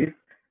injuries.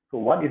 So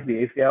what is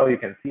the ACL? You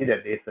can see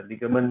that there's a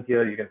ligament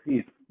here. You can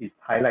see it's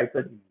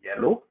highlighted in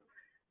yellow.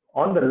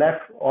 On the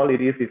left, all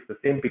it is the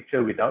same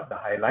picture without the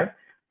highlight.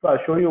 So I'll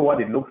show you what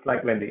it looks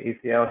like when the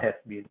ACL has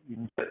been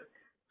injured.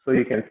 So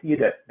you can see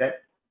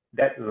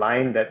that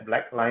line, that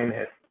black line,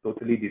 has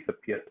totally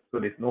disappeared. So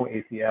there's no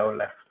ACL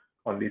left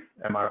on this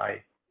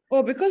MRI.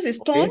 Oh, because it's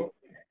torn?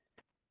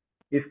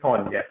 It's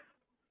torn, yes.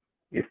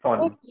 is torn.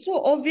 Oh,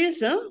 so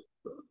obvious, huh?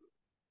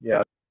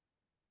 Yeah,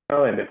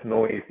 and there's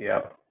no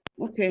ACL.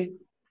 Okay.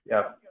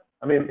 Yeah,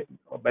 I mean,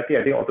 Betty,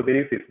 I think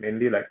orthopedics is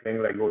mainly like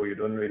playing Lego. You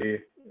don't really,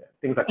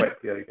 things are quite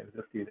clear. You can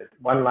just see there's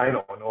one line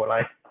or no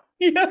line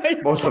Yeah,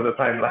 most of the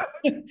time.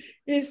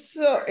 it's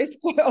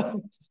quite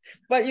obvious.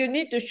 But you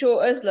need to show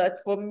us like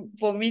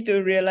for me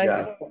to realize Yeah.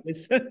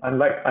 it's obvious.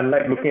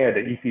 Unlike looking at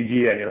the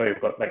ECG and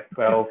you've got like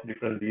 12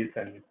 different leads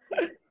and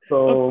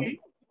so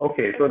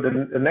Okay. so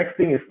the next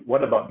thing is,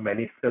 what about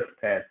meniscus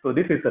tear? So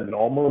this is a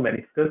normal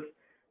meniscus.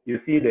 You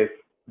see there's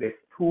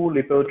two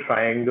little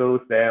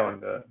triangles there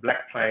on the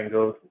black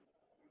triangles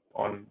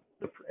on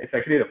it's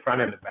actually the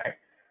front and the back.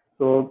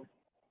 So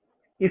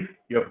if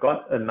you've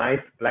got a nice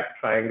black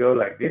triangle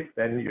like this,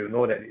 then you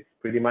know that it's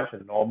pretty much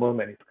a normal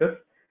meniscus.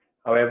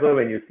 However,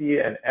 when you see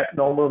an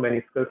abnormal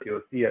meniscus,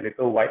 you'll see a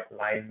little white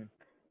line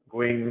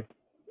going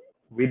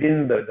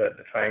within the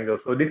triangle.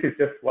 So this is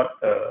just what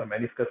a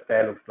meniscus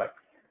tear looks like.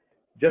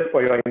 Just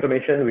for your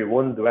information, we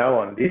won't dwell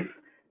on this.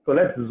 So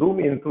let's zoom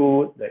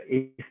into the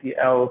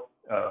ACL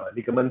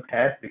ligament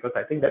tears, because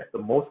I think that's the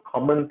most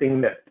common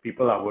thing that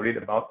people are worried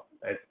about,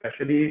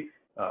 especially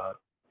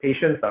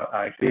patients are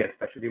actually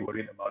especially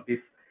worried about this.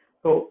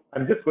 So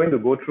I'm just going to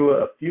go through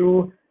a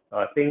few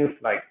things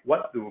like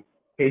what do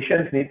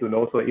patients need to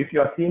know. So if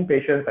you are seeing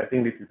patients, I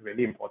think this is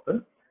really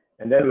important.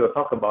 And then we'll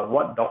talk about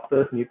what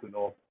doctors need to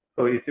know.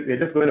 So we're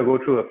just going to go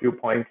through a few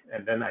points,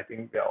 and then I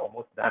think we are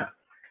almost done.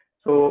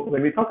 So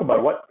when we talk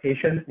about what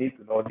patients need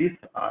to know, these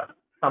are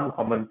some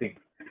common things.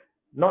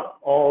 Not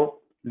all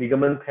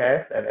ligament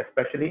tears, and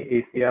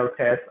especially ACL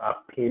tears, are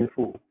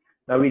painful.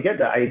 Now we get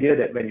the idea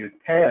that when you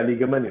tear a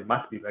ligament, it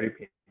must be very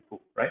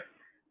painful, right?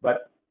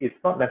 But it's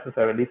not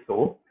necessarily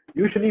so.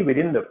 Usually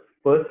within the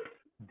first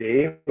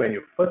day, when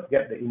you first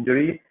get the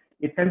injury,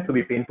 it tends to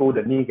be painful,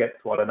 the knee gets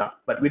swollen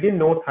up. But within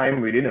no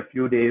time, within a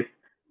few days,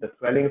 the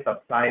swelling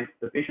subsides.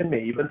 The patient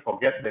may even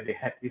forget that they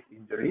had this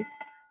injury.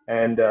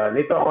 And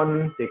later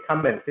on, they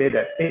come and say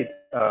that, hey,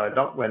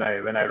 doc, when I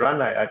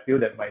run, I feel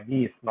that my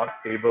knee is not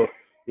stable.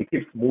 It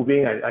keeps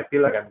moving. I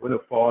feel like I'm going to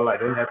fall. I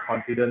don't have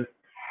confidence.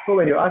 So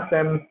when you ask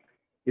them,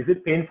 is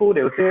it painful?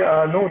 They'll say,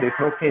 no, there's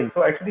no pain.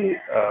 So actually,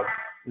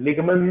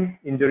 ligament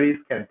injuries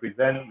can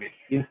present with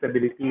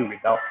instability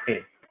without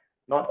pain.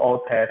 Not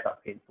all tears are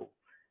painful.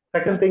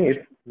 Second thing is,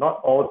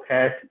 not all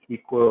tears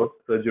equal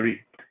surgery.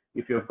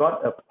 If you've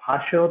got a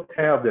partial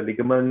tear of the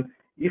ligament,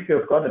 if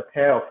you've got a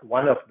tear of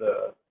one of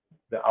the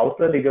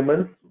outer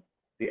ligaments,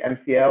 the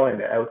MCL and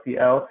the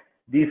LCL,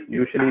 these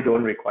usually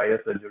don't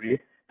require surgery.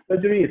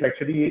 Surgery is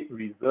actually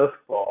reserved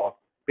for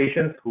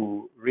patients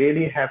who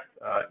really have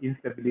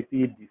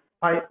instability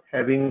despite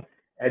having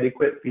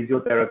adequate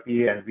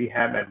physiotherapy and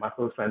rehab and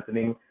muscle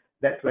strengthening.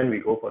 That's when we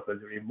go for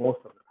surgery most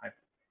of the time.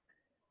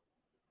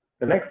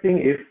 The next thing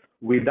is,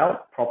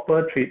 without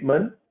proper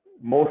treatment,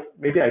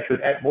 maybe I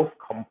should add, most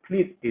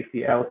complete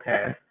ACL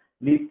tears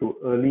lead to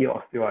early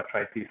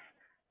osteoarthritis.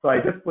 So I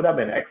just put up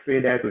an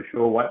X-ray there to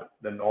show what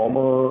the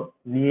normal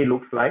knee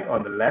looks like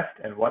on the left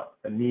and what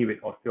the knee with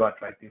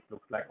osteoarthritis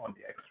looks like on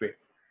the X-ray.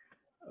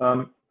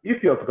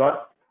 If you've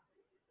got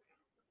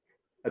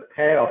a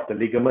tear of the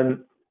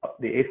ligament,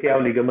 the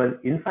ACL ligament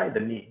inside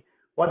the knee,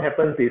 what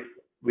happens is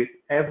with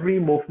every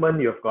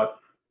movement, you've got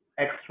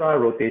extra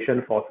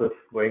rotation forces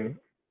going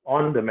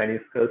on the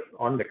meniscus,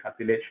 on the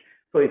cartilage.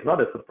 So it's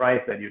not a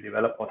surprise that you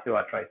develop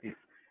osteoarthritis.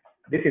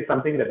 This is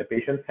something that the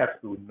patients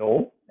have to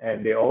know,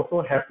 and they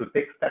also have to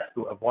take steps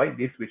to avoid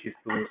this, which is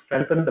to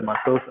strengthen the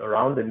muscles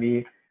around the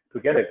knee to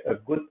get a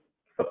good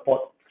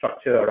support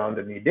structure around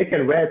the knee. They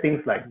can wear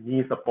things like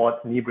knee supports,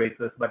 knee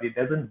braces, but it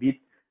doesn't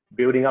beat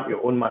building up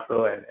your own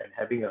muscle and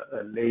having a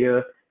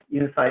layer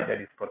inside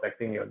that is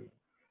protecting your knee.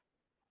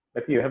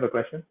 Betty, you have a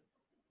question?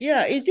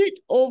 Yeah, is it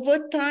over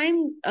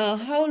time?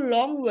 How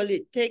long will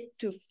it take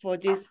for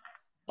this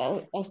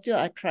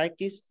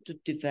osteoarthritis to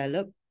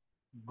develop?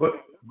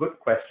 Good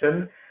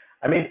question.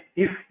 I mean,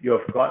 if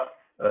you've got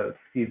a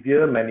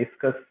severe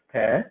meniscus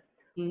tear,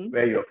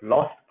 where you've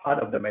lost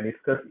part of the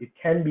meniscus, it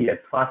can be as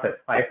fast as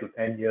 5 to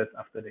 10 years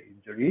after the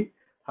injury.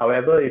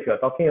 However, if you're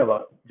talking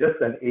about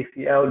just an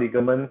ACL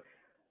ligament,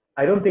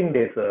 I don't think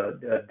there's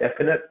a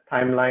definite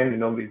timeline,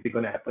 is it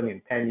going to happen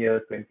in 10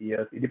 years, 20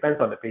 years? It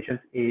depends on the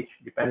patient's age,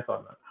 depends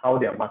on how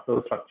their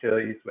muscle structure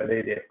is,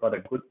 whether they've got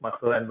a good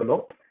muscle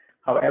envelope.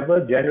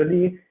 However,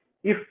 generally,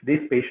 if this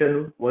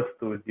patient was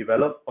to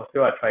develop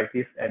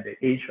osteoarthritis at the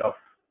age of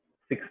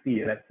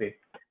 60, let's say,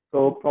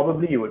 so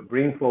probably you would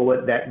bring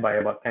forward that by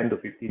about 10 to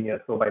 15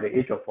 years. So by the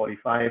age of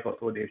 45 or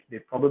so, they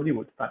probably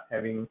would start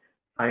having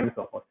signs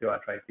of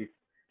osteoarthritis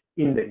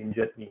in the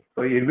injured knee.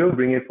 So it will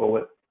bring it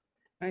forward.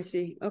 I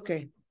see.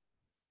 Okay.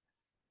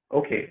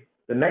 Okay.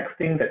 The next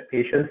thing that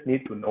patients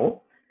need to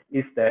know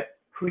is that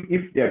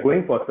if they're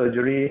going for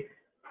surgery,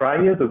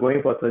 prior to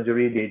going for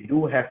surgery, they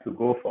do have to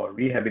go for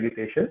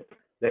rehabilitation.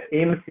 The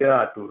aims here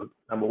are to,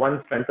 number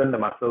one, strengthen the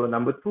muscle.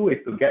 Number two is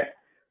to get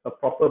a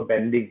proper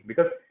bending,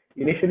 because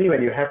initially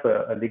when you have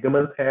a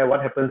ligament tear,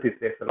 what happens is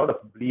there's a lot of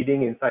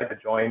bleeding inside the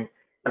joint.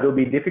 It will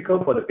be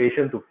difficult for the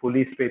patient to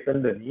fully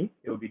straighten the knee.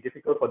 It will be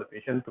difficult for the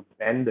patient to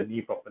bend the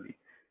knee properly.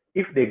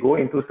 if they go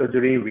into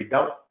surgery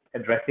without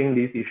addressing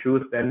these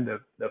issues, then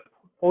the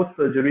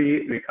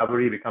post-surgery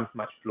recovery becomes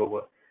much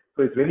slower.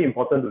 So it's really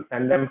important to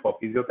send them for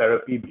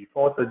physiotherapy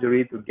before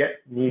surgery to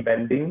get knee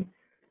bending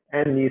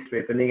and knee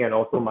straightening and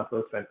also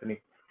muscle strengthening.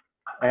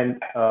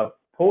 And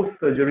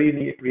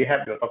post-surgery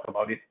rehab, we'll talk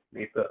about it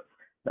later.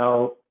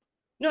 Now,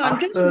 No,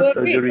 I'm just after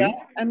worried. surgery,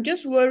 I'm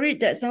just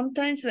worried that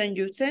sometimes when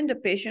you send the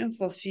patient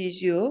for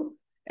physio,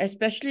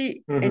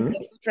 especially and they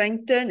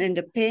strengthen and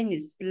the pain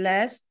is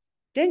less,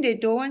 then they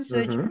don't want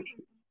surgery.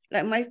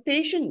 Like my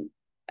patient,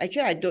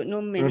 actually, I don't know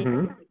many,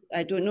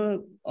 I don't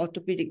know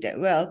orthopedic that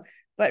well,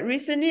 but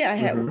recently I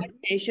had one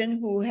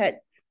patient who had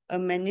a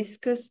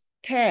meniscus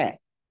tear,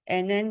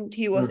 and then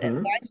he was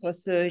advised for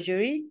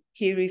surgery.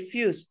 He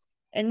refused.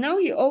 And now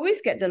he always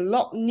get the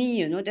locked knee,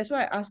 you know. That's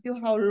why I ask you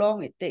how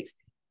long it takes.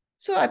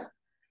 So I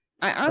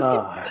asked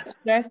him for a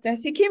stress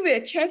test. He came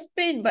with a chest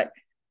pain, but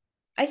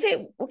I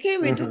said, okay,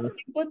 we do a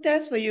simple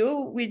test for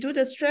you. We do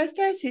the stress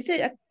test. He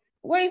said,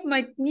 why if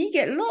my knee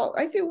get locked?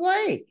 I said,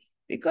 why?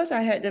 Because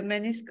I had the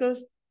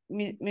meniscus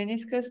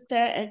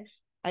tear and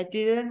I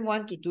didn't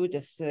want to do the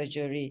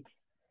surgery.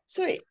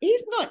 So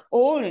he's not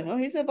old, you know,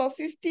 he's about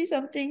 50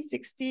 something,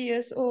 60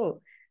 years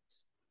old.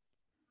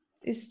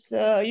 It's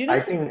you know, I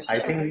think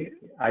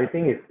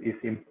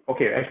it's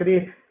okay.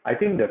 Actually, I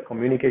think the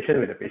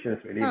communication with the patient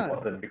is really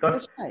important,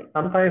 because that's right.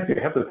 sometimes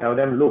you have to tell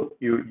them, look,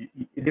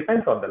 it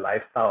depends on the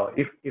lifestyle.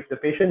 If the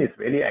patient is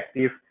really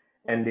active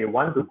and they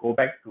want to go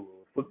back to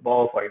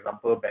football, for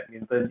example,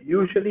 badminton,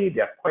 usually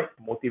they are quite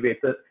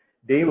motivated.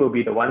 They will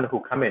be the one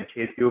who come and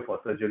chase you for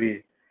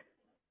surgery.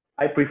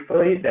 I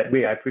prefer it that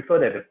way. I prefer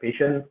that the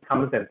patient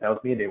comes and tells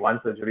me they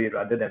want surgery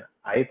rather than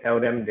I tell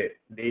them that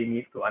they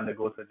need to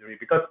undergo surgery,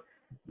 because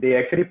they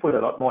actually put a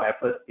lot more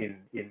effort in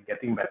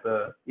getting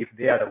better if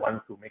they are the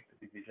ones who make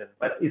the decision.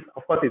 But it's,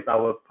 of course, it's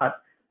our part.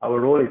 Our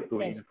role is to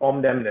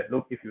inform them that,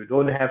 look, if you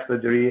don't have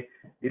surgery,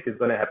 this is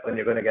going to happen.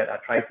 You're going to get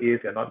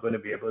arthritis. You're not going to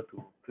be able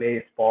to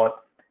play sports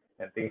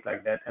and things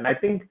like that. And I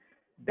think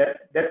that's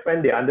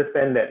when they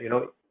understand that, you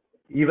know,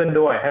 even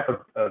though I have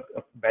a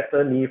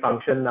better knee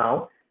function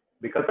now,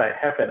 because I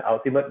have an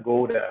ultimate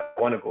goal that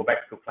I want to go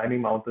back to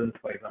climbing mountains,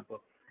 for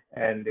example,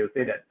 and they'll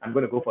say that I'm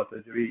going to go for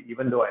surgery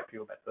even though I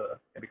feel better,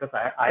 because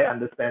I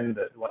understand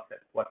that what's at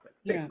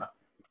stake. Yeah.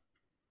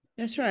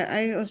 That's right.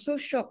 I was so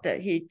shocked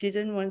that he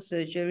didn't want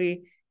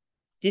surgery,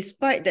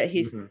 despite that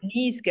his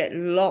knees get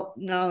locked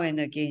now and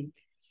again.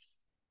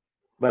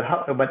 But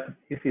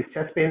is his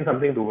chest pain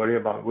something to worry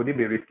about? Would it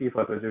be risky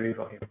for surgery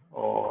for him?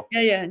 Or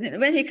yeah.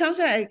 When he comes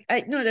out,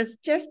 I know the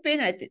chest pain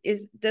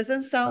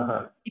doesn't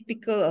sound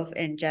typical of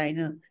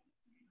angina.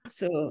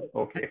 So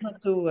okay. I'm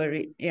not too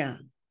worried. Yeah.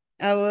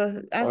 I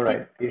will ask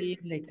him to see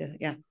him later.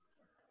 Yeah.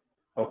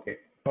 Okay.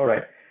 All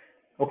right.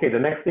 Okay, the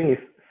next thing is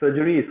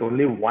surgery is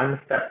only one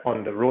step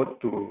on the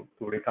road to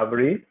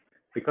recovery,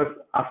 because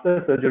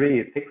after surgery,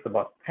 it takes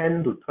about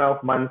 10 to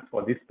 12 months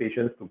for these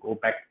patients to go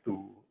back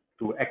to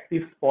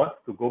active sports,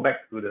 to go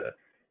back to the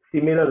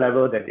similar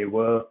level that they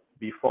were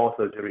before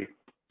surgery.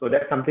 So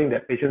that's something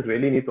that patients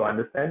really need to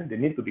understand. They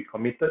need to be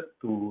committed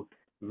to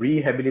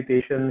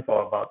rehabilitation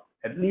for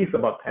at least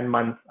about 10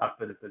 months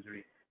after the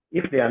surgery.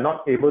 If they are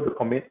not able to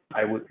commit,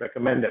 I would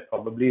recommend that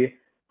probably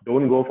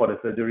don't go for the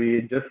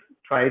surgery. Just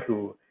try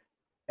to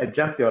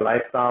adjust your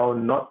lifestyle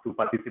not to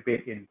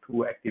participate in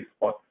too active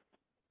sports.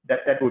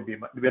 That would be,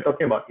 we're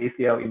talking about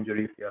ACL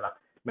injuries here.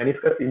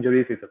 Meniscus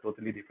injuries is a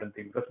totally different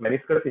thing, because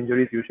meniscus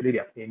injuries usually they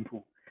are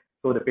painful.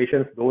 So the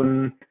patients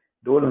don't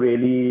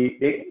really,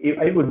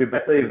 it would be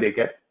better if they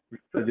get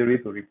surgery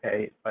to repair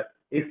it. But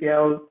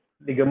ACL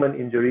ligament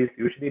injuries,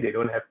 usually they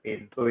don't have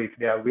pain. So if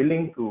they are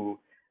willing to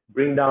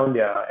bring down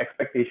their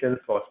expectations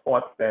for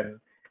sports, then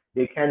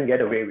they can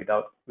get away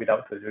without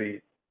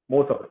surgery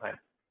most of the time.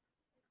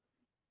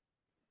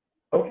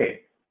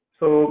 Okay,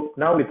 so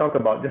now we talked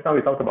about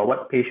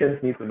what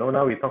patients need to know.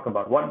 Now we talk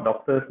about what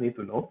doctors need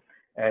to know.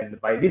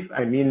 And by this,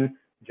 I mean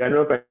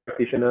general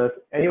practitioners.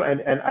 Anyway,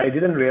 and I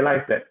didn't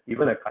realize that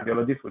even a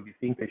cardiologist would be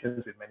seeing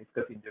patients with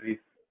meniscus injuries.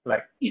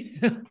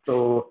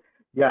 So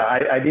yeah,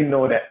 I didn't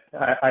know that.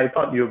 I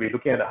thought you'll be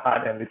looking at the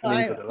heart and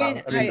listening to the lung.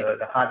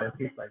 The heart and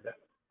things like that.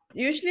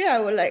 Usually I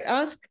would like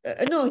ask,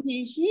 no,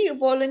 he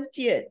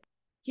volunteered.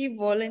 He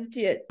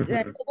volunteered.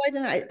 So why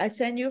don't I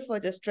send you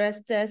for the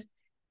stress test?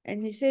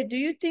 And he said, do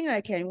you think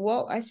I can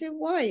walk? I said,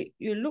 why?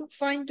 You look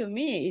fine to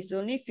me. It's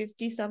only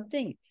 50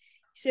 something.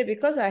 He said,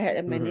 because I had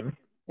a meniscus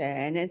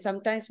and then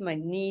sometimes my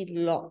knee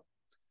locked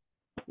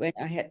when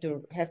I have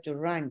to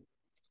run.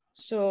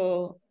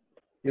 So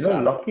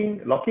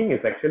locking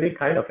is actually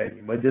kind of an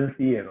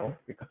emergency,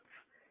 because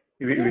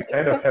we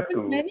kind of have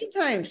to many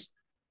times.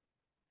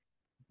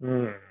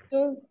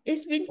 So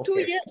it's been 2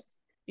 years.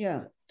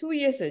 Yeah, 2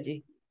 years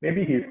already.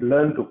 Maybe he's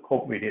learned to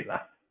cope with it.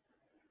 Possible.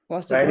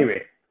 But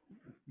anyway,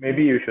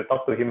 maybe you should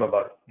talk to him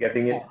about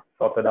getting it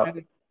sorted out.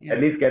 At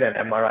least get an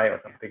MRI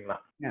or something.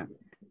 Yeah.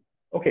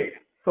 Okay,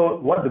 so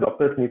what do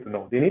doctors need to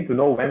know? They need to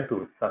know when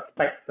to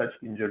suspect such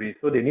injuries.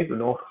 So they need to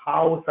know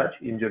how such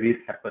injuries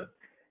happen.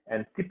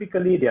 And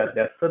typically there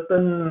are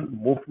certain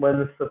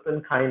movements,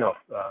 certain kind of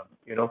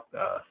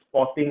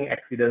sporting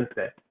accidents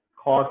that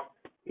cause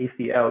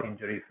ACL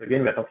injuries.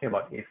 Again, we're talking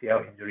about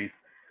ACL injuries.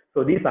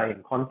 So these are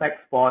in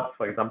contact sports.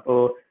 For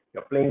example,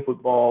 you're playing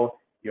football,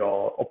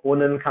 your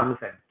opponent comes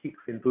and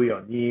kicks into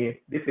your knee.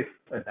 This is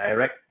a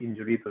direct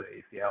injury to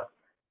the ACL.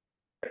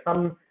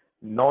 Some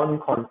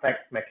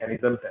non-contact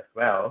mechanisms as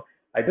well.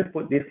 I just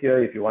put this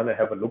here if you want to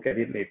have a look at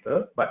it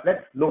later, but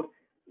let's look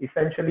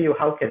essentially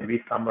how can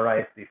we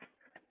summarize this.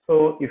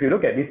 So if you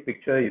look at this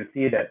picture, you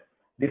see that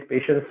this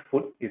patient's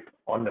foot is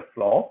on the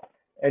floor,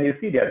 and you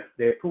see there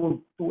are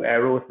two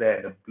arrows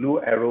there, the blue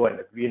arrow and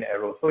the green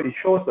arrow. So it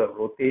shows a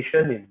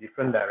rotation in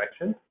different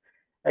directions.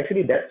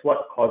 Actually, that's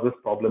what causes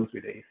problems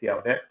with the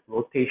ACL, that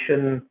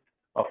rotation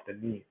of the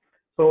knee.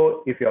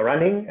 So if you're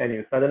running and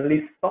you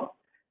suddenly stop,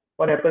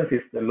 what happens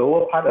is the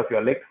lower part of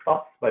your leg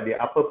stops, but the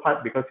upper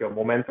part, because your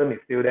momentum is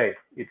still there,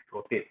 it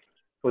rotates.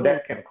 So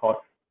that can cause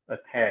a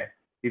tear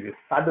if you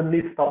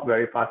suddenly stop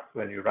very fast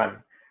when you run.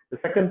 The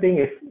second thing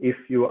is if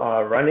you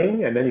are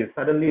running and then you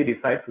suddenly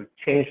decide to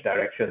change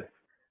directions.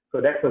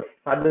 So that's a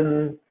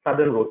sudden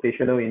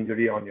rotational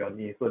injury on your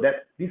knee. So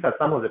these are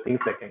some of the things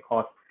that can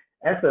cause.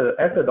 As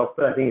a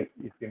doctor, I think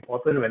it's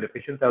important when the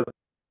patient tells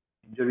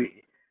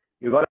injury,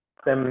 you got to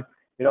ask them,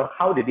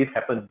 how did this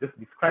happen? Just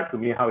describe to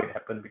me how it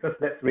happened, because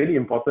that's really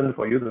important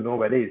for you to know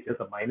whether it's just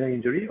a minor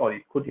injury or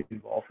it could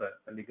involve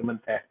a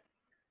ligament tear.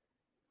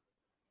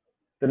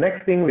 The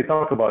next thing we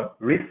talk about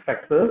risk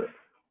factors.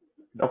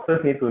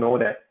 Doctors need to know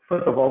that,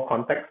 first of all,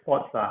 contact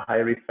sports are high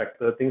risk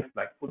factor, things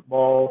like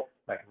football,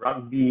 like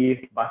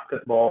rugby,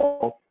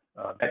 basketball,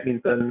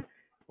 badminton.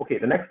 Okay,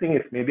 the next thing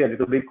is maybe a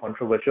little bit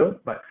controversial,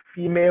 but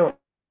female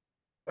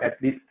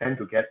athletes tend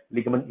to get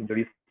ligament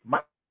injuries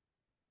much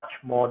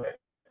more than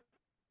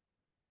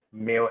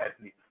male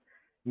athletes.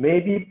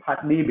 Maybe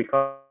partly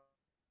because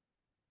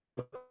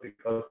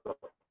of...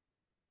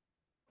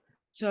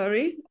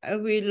 Sorry,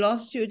 we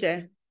lost you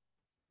there.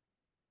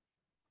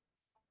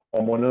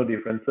 Hormonal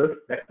differences.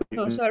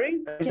 Oh,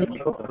 sorry.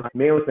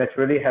 Males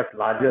naturally have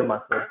larger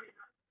muscles.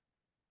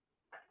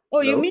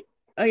 Oh, Hello? you mean?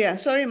 Oh, yeah.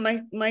 Sorry,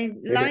 my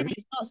line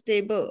is not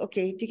stable.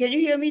 Okay, can you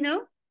hear me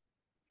now?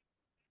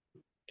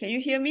 Can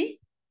you hear me?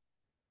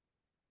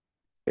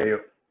 Hear you.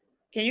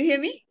 Can you hear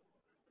me?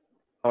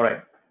 All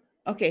right.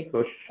 Okay.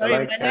 So Sorry, I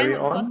my carry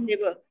line was not on?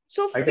 stable.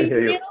 So I can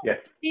hear you.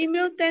 Yes.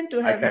 female tend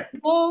to have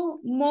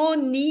more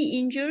knee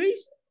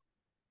injuries.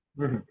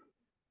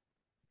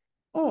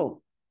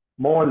 Oh.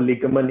 More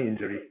ligament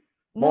injuries.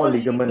 More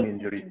ligament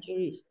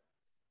injuries.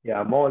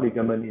 Yeah, more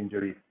ligament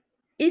injuries.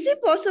 Is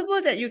it possible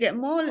that you get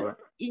more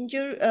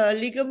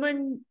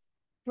ligament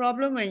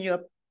problem when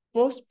you're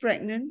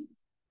post-pregnant?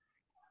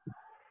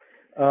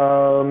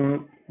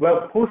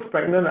 Well,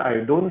 post-pregnant,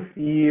 I don't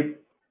see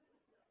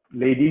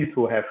ladies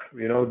who have,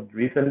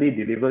 recently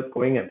delivered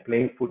going and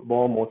playing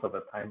football most of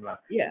the time.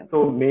 Yeah.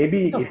 So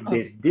maybe if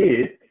they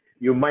did,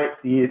 you might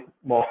see it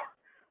more.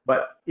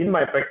 But in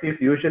my practice,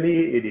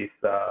 usually it is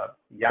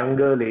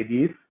younger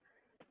ladies.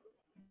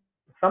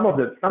 Some of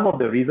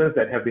the reasons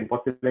that have been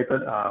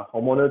postulated are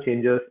hormonal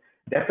changes.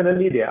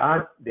 Definitely, there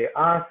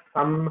are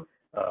some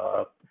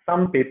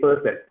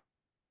papers that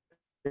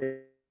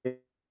say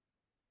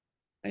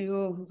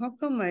Ayo, how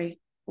come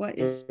what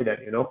is that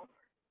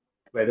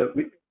whether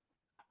we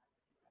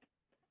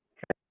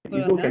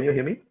can you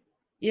hear me?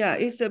 Yeah,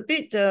 it's a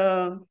bit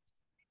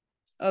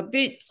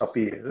Copy,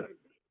 is it?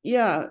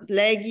 Yeah,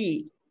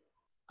 laggy.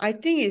 I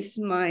think it's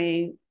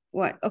my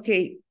what?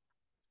 Okay.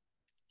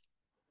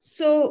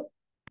 So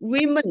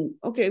women,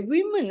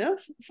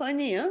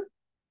 funny, huh?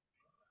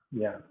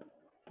 Yeah.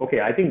 Okay,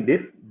 I think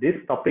this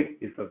topic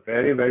is a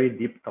very, very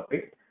deep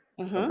topic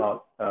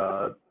about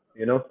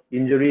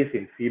injuries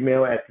in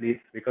female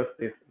athletes, because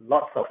there's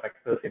lots of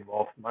factors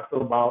involved: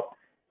 muscle bulk,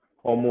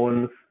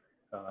 hormones,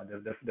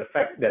 the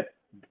fact that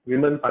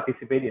women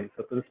participate in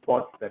certain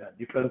sports that are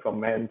different from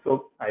men.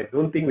 So I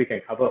don't think we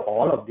can cover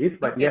all of this,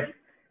 but yes,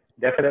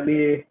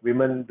 definitely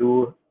women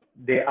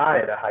they are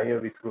at a higher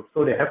risk group.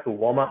 So they have to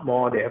warm up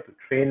more, they have to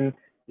train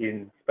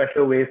in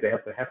special ways, they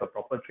have to have a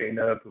proper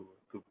trainer to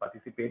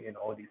participate in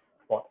all these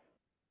sports.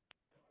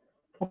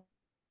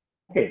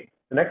 Okay,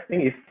 the next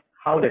thing is,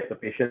 how does the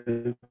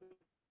patient...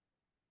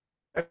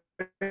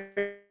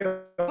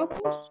 How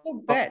come so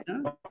bad,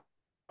 huh?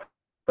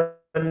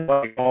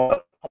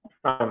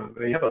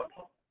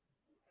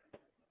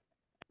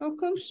 How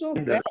come so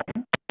bad?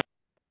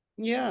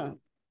 Yeah.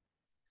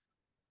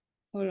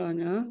 Hold on,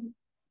 huh?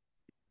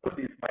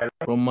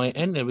 From my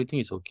end, everything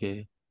is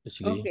okay,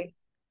 actually. Okay.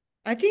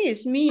 I think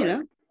it's me,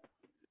 lah.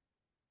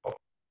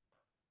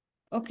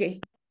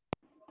 Okay.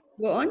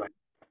 Go on.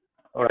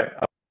 All right.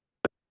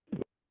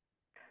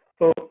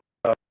 So,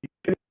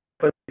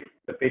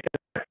 the patient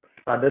has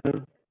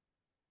sudden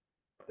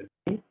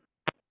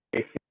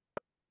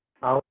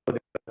sound, a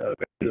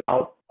very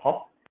loud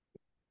pop.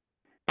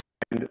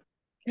 And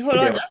hold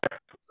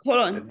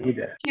on.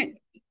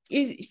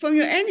 From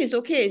your end, it's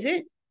okay, is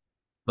it?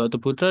 Dr.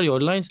 Putra,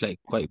 your line's like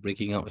quite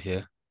breaking out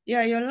here.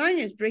 Yeah, your line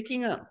is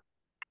breaking up.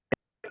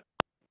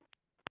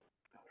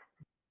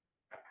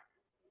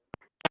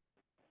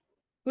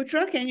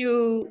 Putra, can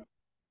you?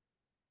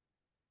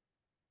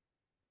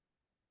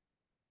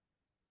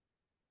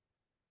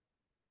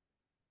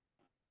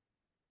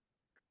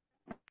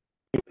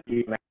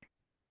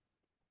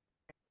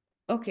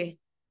 Okay.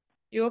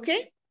 You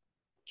okay?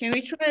 Can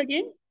we try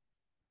again?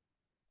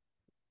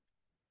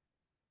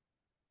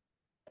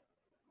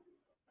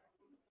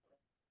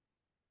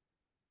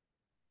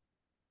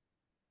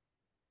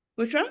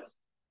 Putra?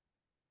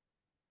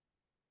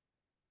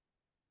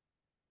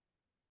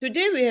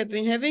 Today we have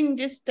been having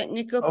this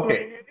technical problem.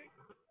 Okay.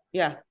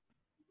 Yeah.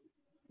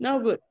 Now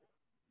good.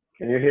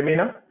 Can you hear me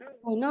now?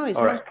 Oh, now it's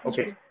All right. much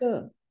Okay.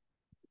 better.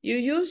 You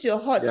use your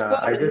Yeah,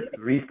 hotspot. I just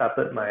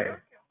restarted my.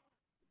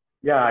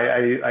 Yeah,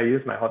 I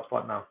use my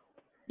hotspot now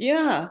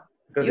Yeah.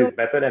 because it's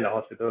better than the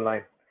hospital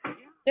line.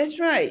 That's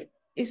right.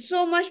 It's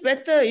so much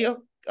better.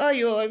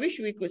 I wish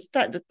we could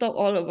start the talk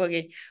all over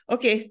again.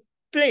 Okay,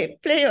 play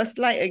your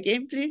slide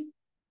again, please.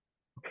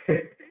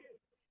 Okay.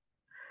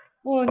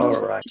 Oh no, All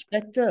so right. much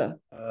better.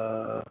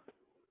 Uh,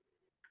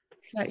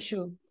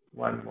 Slideshow.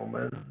 one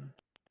moment.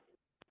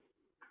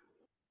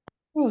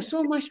 Oh,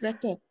 so much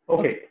better.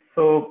 Okay,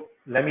 so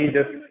let me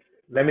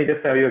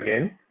just tell you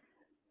again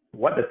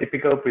what the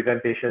typical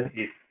presentation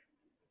is.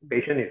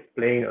 Patient is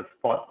playing a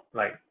sport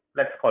like,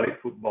 let's call it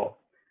football.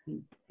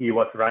 He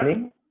was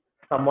running,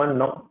 someone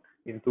knocked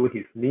into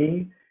his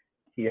knee.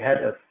 He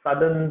had a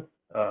sudden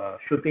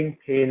shooting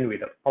pain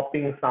with a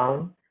popping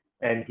sound,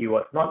 and he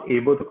was not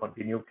able to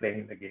continue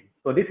playing the game.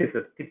 So this is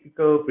a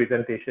typical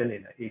presentation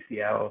in an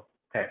ACL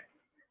test.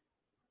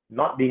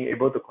 Not being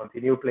able to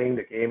continue playing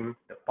the game,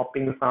 the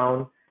popping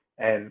sound,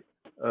 and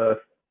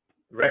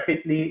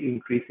rapidly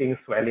increasing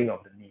swelling of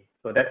the knee.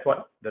 So that's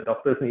what the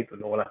doctors need to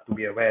know, to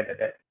be aware that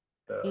that's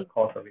the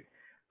cause of it.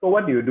 So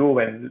what do you do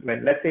when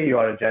let's say you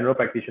are a general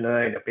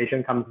practitioner and the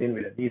patient comes in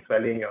with a knee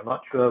swelling, you're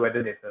not sure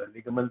whether there's a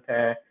ligament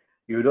tear,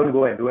 you don't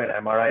go and do an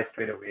MRI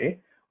straight away.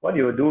 What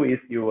you will do is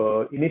you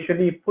will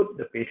initially put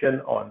the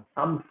patient on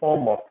some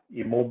form of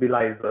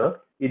immobilizer.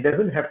 It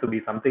doesn't have to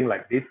be something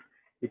like this.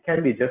 It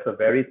can be just a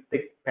very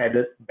thick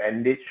padded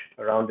bandage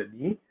around the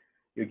knee.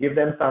 You give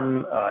them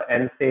some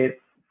NSAIDs,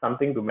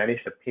 something to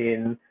manage the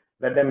pain,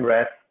 let them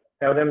rest,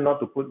 tell them not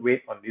to put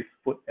weight on this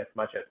foot as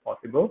much as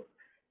possible.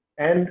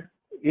 And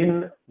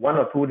in 1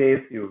 or 2 days,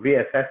 you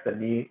reassess the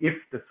knee. If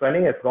the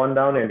swelling has gone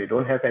down and they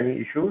don't have any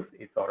issues,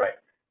 it's all right.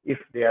 If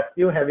they are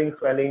still having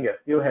swelling, they're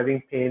still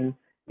having pain,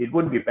 it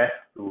would be best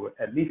to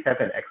at least have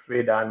an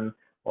x-ray done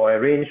or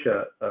arrange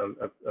a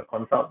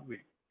consult with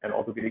an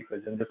orthopedic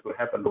surgeon just to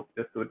have a look,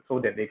 so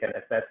that they can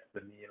assess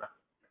the knee.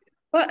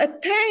 But a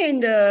tear in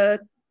the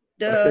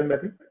Question,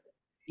 Betty?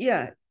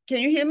 yeah. Can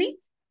you hear me?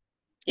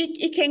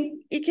 It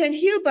can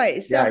heal by Yeah,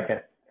 itself. I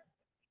can.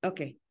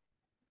 Okay.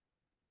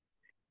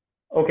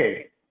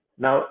 Okay.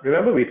 Now,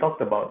 remember we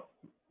talked about,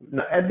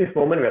 at this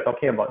moment, we're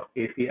talking about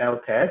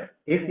ACL tears.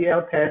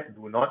 ACL tears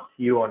do not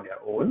heal on their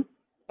own.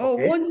 Oh,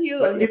 Okay. won't heal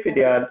But on if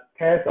they are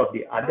tears of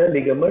the other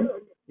ligaments,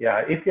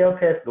 yeah, ACL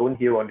tears don't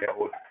heal on their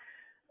own.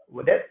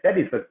 Well, that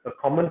is a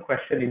common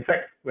question. In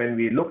fact, when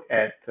we look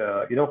at,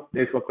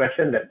 there's a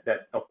question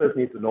that doctors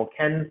need to know,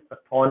 can a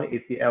torn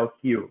ACL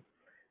heal?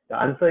 The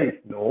answer is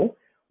no.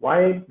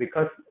 Why?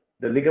 Because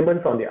the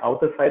ligaments on the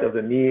outer side of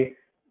the knee,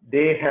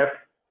 they have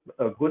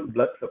a good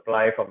blood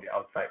supply from the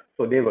outside,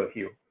 so they will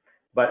heal.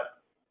 But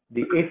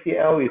the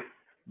ACL is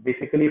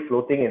basically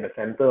floating in the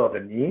center of the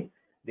knee.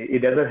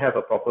 It doesn't have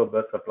a proper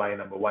blood supply,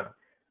 number one.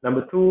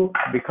 Number two,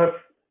 because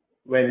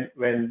when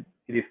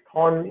it is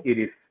torn, it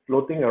is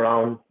floating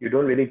around, you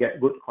don't really get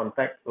good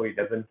contact, so it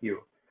doesn't heal.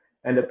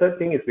 And the third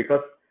thing is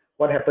because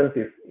what happens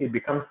is it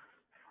becomes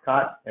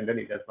scarred and then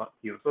it does not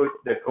heal. So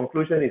the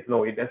conclusion is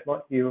no, it does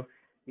not heal.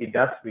 It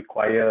does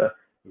require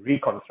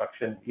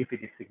reconstruction if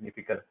it is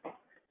significant.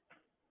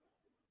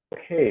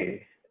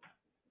 Okay.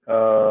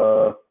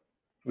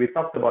 We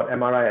talked about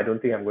MRI. I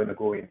don't think I'm going to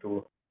go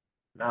into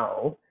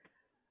now.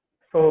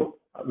 So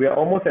we are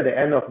almost at the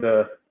end of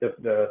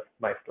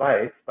my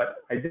slides, but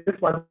I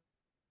just want,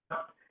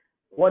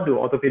 what do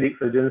orthopedic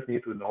surgeons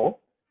need to know?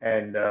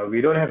 And we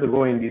don't have to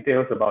go in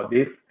details about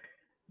this.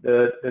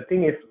 The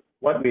thing is,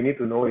 what we need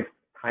to know is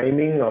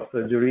timing of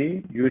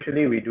surgery.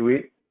 Usually we do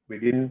it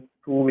within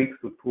 2 weeks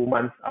to 2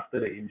 months after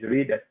the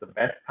injury. That's the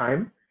best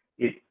time.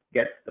 It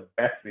gets the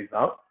best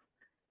results.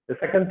 The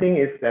second thing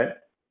is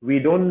that we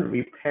don't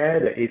repair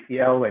the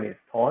ACL when it's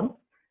torn.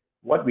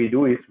 What we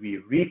do is we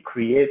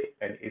recreate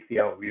an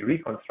ACL, we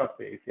reconstruct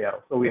the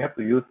ACL. So we have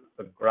to use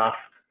a graft,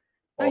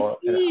 or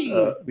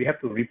we have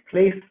to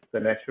replace the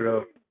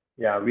natural.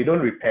 Yeah, we don't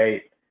repair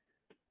it.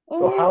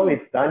 So how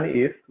it's done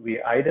is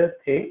we either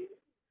take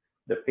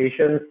the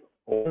patient's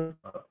own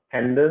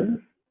tendons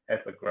as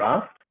a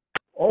graft,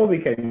 or we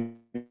can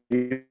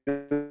use.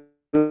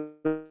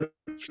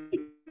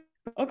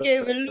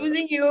 Okay, we're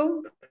losing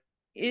you.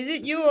 Is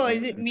it you or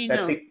is it me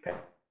now?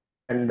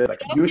 Tendon.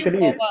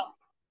 Usually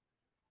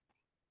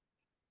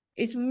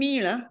it's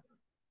me lah.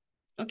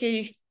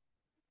 Okay,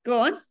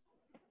 go on.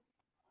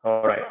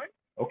 All right.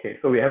 Okay,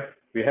 so we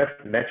have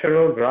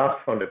natural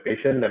grafts from the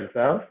patient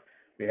themselves.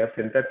 We have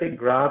synthetic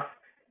grafts,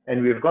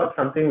 And we've got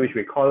something which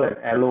we call an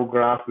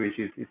allograft, which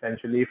is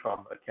essentially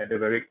from a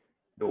cadaveric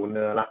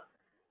donor.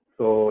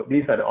 So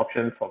these are the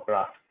options for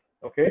grafts.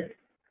 Okay.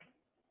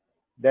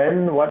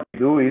 Then what we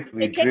do is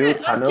we Can drill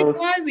I ask you tunnels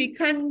why we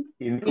can't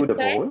into the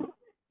repair? bone.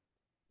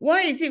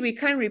 Why is it we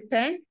can't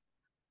repair?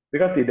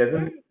 Because it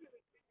doesn't,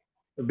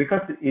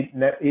 because it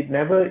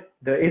never,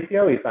 the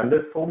ACL is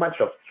under so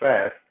much of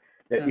stress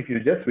that if you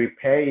just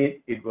repair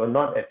it, it will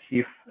not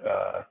achieve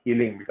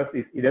healing because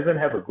it doesn't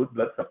have a good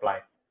blood supply.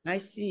 I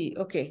see.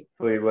 Okay.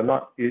 So it will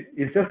not,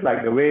 it's just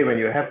like the way when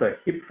you have a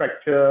hip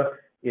fracture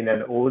in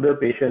an older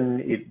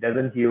patient, it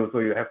doesn't heal, so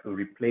you have to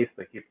replace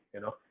the hip,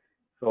 you know.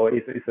 So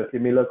it's a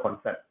similar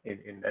concept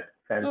in that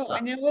sense. Oh, I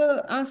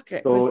never asked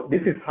that. So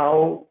this is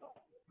how.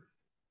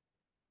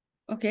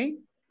 Okay.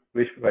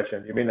 Which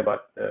question? You mean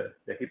about the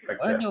hip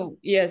fracture? No,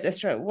 yes,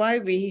 that's right. Why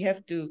we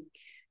have to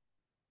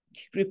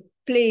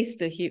replace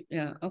the hip?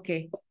 Yeah,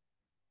 okay.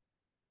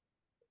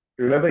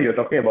 Remember, you're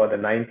talking about the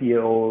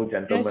 90-year-old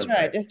gentleman. That's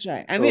right. That's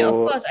right. I so mean, of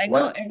course, I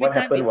know every what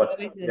time happened was,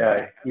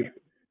 hip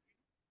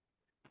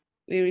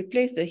we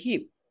replace the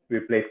hip.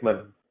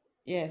 Replacement.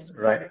 Yes,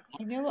 right.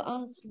 I never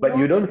asked. But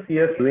you don't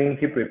see us doing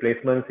hip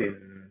replacements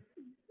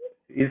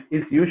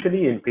it's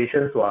usually in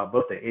patients who are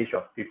above the age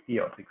of 50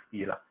 or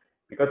 60 lah.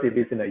 Because if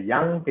it's in a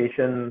young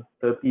patient,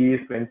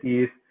 30s,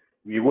 20s,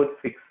 we would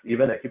fix,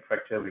 even a hip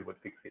fracture, we would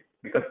fix it.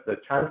 Because the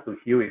chance to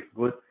heal is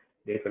good,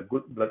 there's a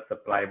good blood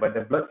supply, but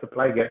the blood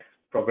supply gets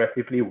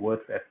progressively worse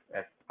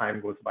as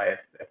time goes by, as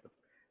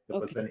the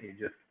person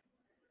ages.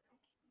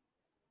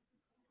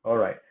 All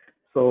right.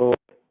 So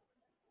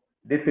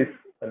this is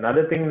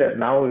another thing that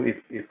now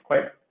is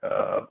quite,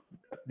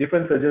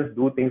 different surgeons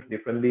do things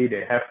differently.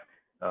 They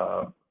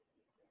have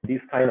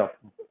these kind of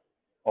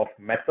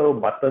metal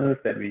buttons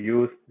that we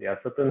use. There are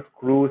certain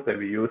screws that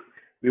we use.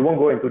 We won't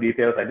go into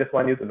details. I just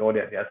want you to know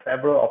that there are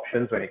several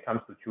options when it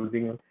comes to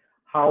choosing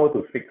how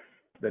to fix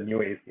the new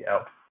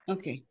ACL.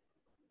 Okay.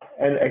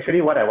 And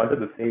actually what I wanted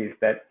to say is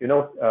that, you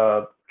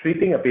know,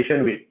 treating a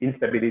patient with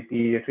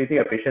instability, treating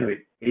a patient with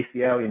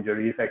ACL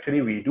injuries,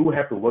 actually we do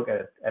have to work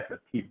as a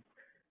team.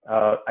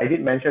 I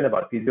did mention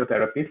about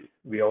physiotherapists.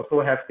 We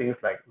also have things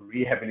like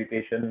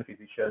rehabilitation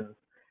physicians,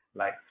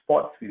 like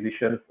sports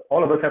physicians.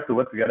 All of us have to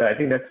work together. I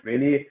think that's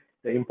really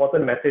the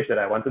important message that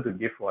I wanted to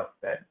give, was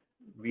that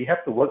we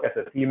have to work as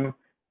a team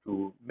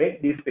to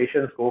make these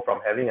patients go from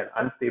having an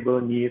unstable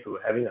knee to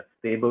having a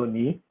stable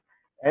knee.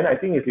 And I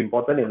think it's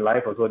important in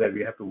life also that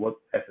we have to work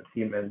as a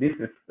team. And this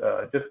is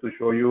just to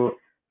show you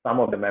some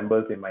of the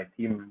members in my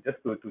team. Just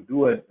to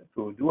do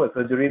a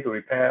surgery to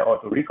repair or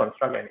to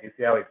reconstruct an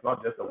ACL, it's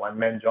not just a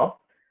one-man job.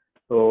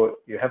 So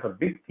you have a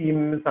big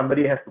team.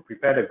 Somebody has to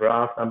prepare the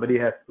graft, somebody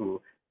has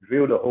to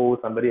drill the hole,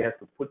 somebody has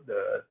to put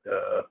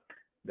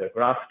the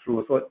graft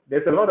through. So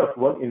there's a lot of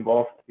work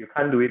involved. You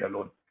can't do it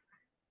alone.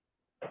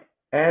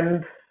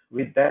 And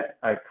with that,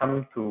 I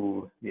come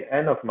to the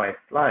end of my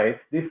slides.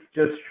 This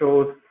just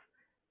shows,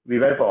 we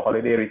went for a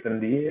holiday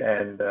recently,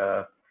 and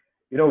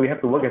you know, we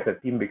have to work as a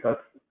team, because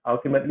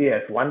ultimately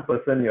as one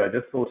person you are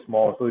just so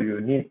small, so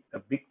you need a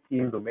big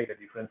team to make a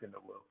difference in the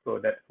world. So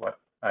that's what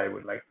I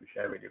would like to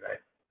share with you guys.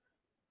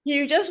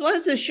 He just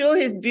wants to show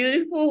his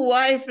beautiful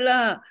wife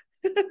lah.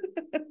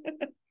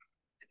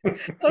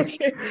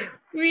 Okay,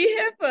 we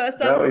have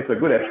some. Well, it's a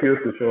good excuse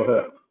to show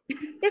her.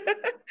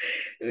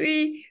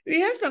 we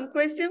have some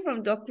question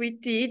from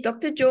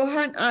Dr.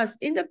 Johan asked,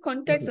 in the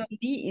context of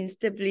knee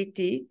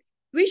instability,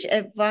 which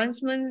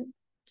advancement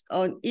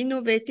or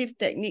innovative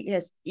technique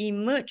has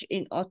emerged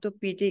in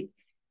orthopedic,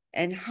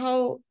 and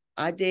how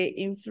are they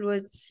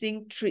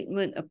influencing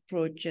treatment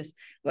approaches?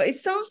 Well, it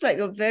sounds like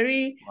a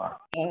very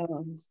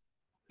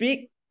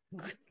big.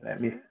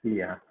 Let me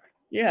see.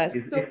 Yes.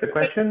 Is the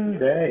question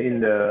there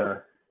in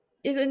the?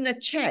 It's in the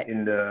chat.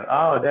 In the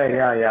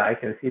there, yeah, I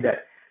can see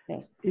that.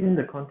 Yes. In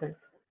the context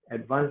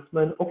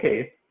advancement,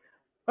 okay.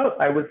 Well,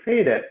 I would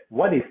say that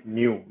what is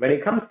new when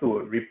it comes to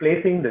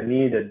replacing the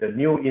knee, the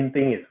new in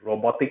thing is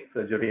robotic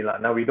surgery.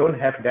 Now we don't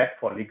have that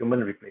for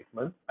ligament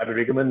replacement,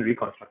 ligament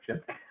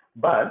reconstruction.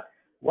 But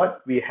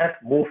what we have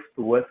moved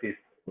towards is,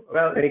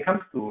 well, when it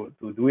comes to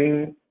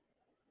doing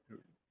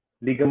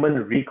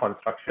ligament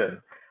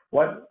reconstruction,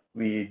 what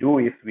we do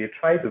is we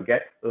try to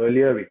get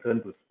earlier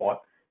return to sport.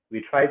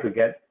 We try to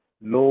get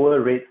lower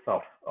rates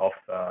of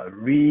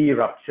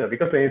re-rupture,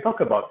 because when you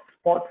talk about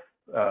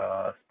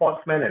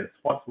sportsmen and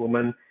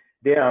sportswomen,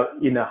 they are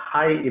in a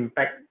high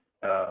impact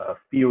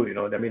field. You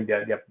know, I mean,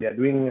 they're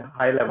doing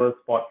high level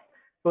sports,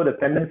 so the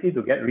tendency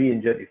to get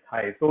re-injured is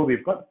high. So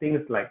we've got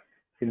things like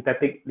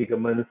synthetic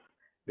ligaments.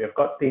 We've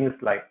got things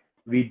like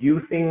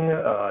reducing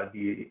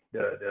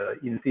the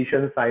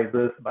incision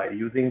sizes by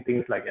using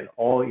things like an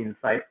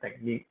all-inside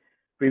technique.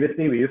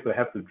 Previously, we used to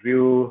have to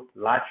drill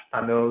large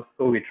tunnels,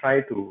 so we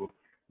try to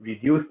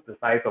reduce the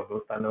size of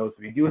those tunnels,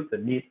 reduce the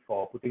need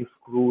for putting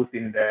screws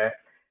in there,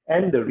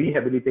 and the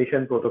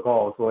rehabilitation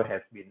protocol also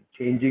has been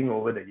changing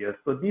over the years.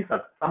 So these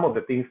are some of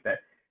the things that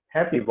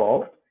have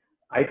evolved.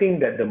 I think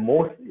that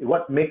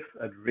what makes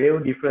a real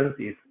difference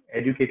is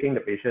educating the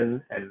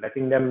patient and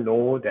letting them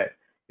know that,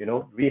 you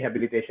know,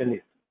 rehabilitation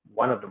is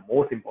one of the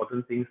most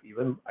important things,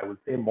 even I would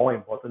say more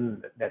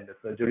important than the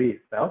surgery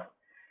itself.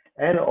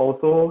 And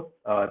also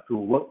to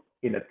work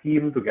in a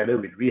team together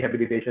with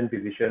rehabilitation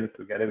physicians,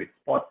 together with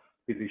sports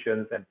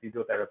physicians and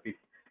physiotherapists.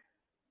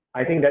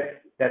 I think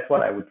that's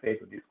what I would say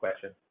to this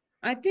question.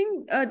 I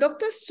think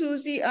Dr.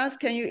 Susie asked,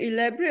 can you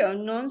elaborate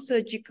on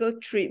non-surgical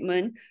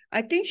treatment?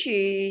 I think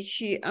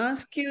she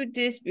asked you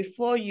this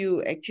before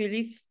you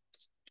actually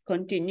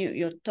continued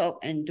your talk,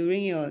 and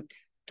during your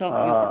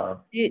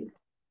talk, you did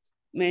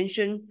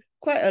mention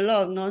quite a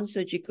lot of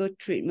non-surgical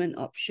treatment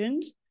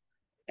options.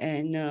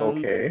 And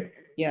okay.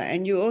 yeah,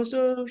 and you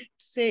also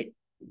said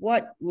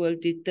what will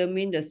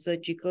determine the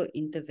surgical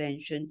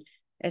intervention,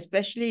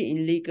 especially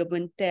in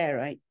ligament tear,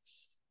 right?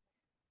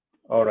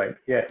 All right.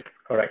 Yes,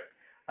 correct.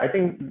 I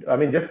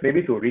mean, just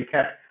maybe to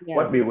recap,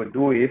 what we would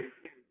do is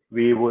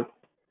we would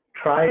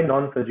try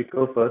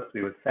non-surgical first.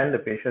 We would send the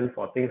patient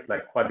for things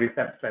like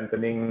quadriceps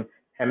strengthening,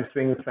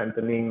 hamstring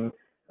strengthening,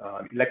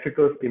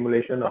 electrical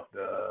stimulation of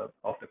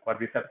the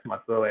quadriceps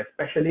muscle,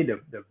 especially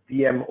the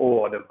VMO,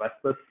 or the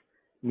vastus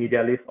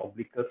medialis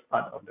obliquus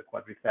part of the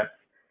quadriceps.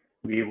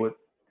 We would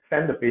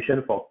send the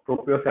patient for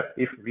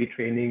proprioceptive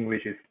retraining,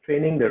 which is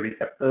training the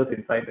receptors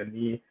inside the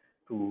knee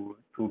to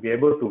be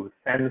able to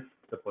sense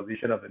the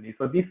position of the knee.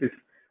 So this is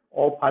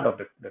all part of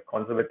the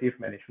conservative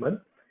management.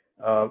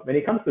 When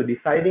it comes to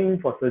deciding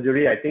for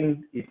surgery, I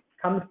think it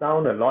comes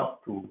down a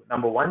lot to,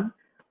 number one,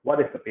 what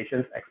is the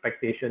patient's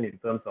expectation in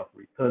terms of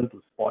return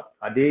to sport?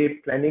 Are they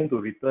planning to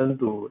return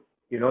to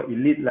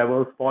elite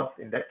level sports?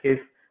 In that case,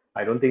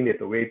 I don't think there's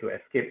a way to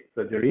escape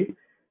surgery.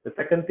 The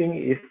second thing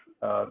is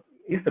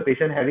the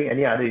patient having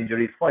any other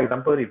injuries? For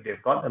example, if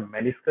they've got a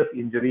meniscus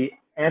injury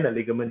and a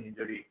ligament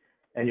injury,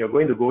 and you're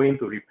going to go in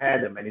to repair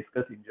the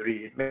meniscus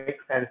injury, it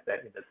makes sense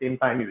that at the same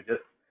time you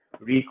just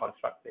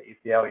reconstruct the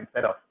ACL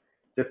instead of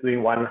just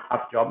doing one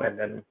half job, and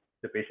then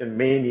the patient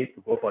may need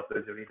to go for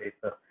surgery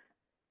later.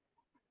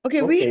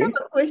 Okay, we have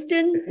a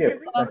question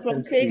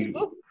from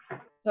Facebook. C.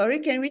 Sorry,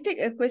 can we take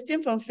a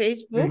question from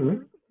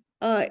Facebook?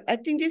 I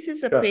think this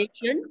is a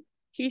patient.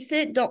 He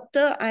said,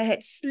 "Doctor, I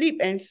had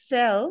slipped and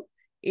fell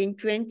in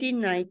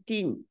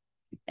 2019,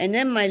 and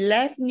then my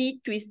left knee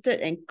twisted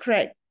and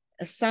cracked.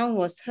 A sound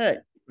was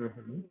heard.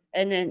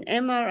 And an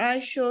MRI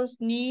shows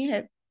knee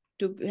have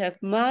to have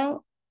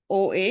mild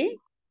OA,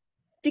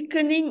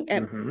 thickening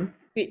and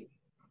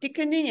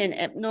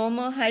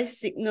abnormal high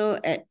signal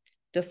at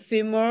the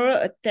femoral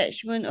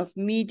attachment of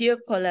medial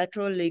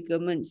collateral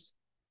ligaments,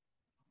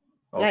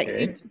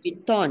 likely to be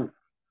torn.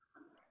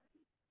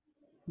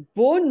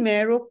 Bone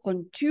marrow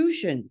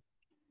contusion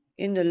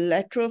in the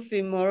lateral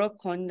femoral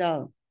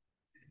condyle.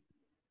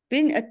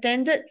 Been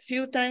attended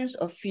few times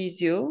of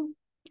physio.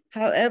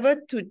 However,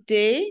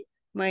 today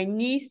my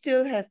knee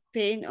still have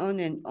pain on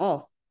and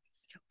off."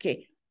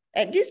 Okay,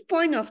 at this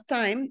point of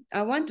time,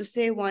 I want to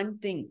say one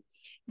thing.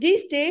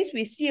 These days,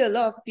 we see a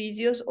lot of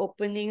physios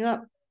opening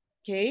up,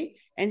 okay?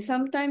 And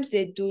sometimes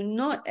they do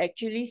not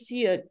actually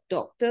see a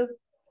doctor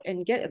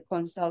and get a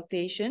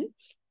consultation,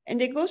 and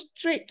they go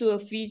straight to a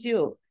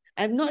physio.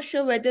 I'm not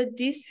sure whether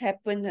this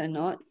happened or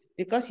not,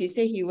 because he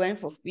said he went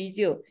for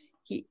physio.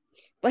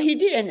 But he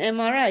did an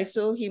MRI,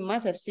 so he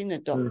must have seen a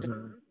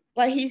doctor.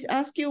 But he's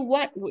asked you,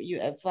 what would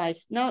you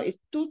advise? Now it's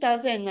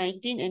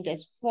 2019 and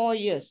there's 4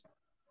 years.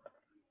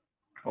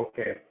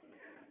 Okay.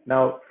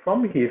 Now,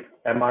 from his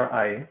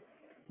MRI,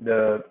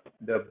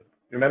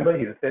 remember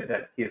he said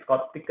that he's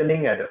got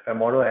thickening at the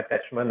femoral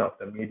attachment of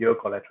the medial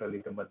collateral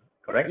ligament,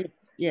 correct?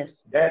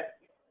 Yes. That,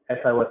 as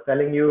I was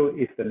telling you,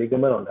 is the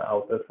ligament on the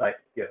outer side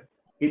here.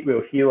 It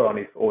will heal on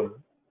its own.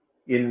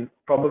 In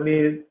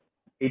probably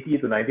 80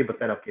 to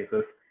 90% of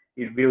cases,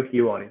 it will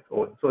heal on its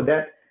own. So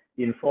that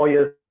in 4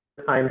 years'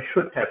 time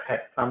should have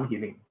had some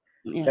healing.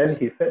 Yes. Then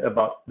he said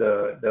about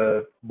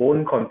the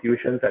bone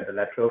contusions at the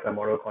lateral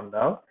femoral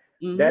condyle.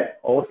 That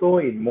also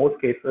in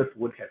most cases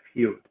would have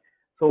healed.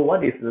 So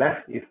what is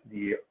left is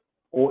the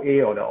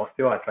OA, or the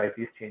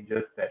osteoarthritis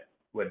changes that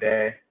were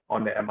there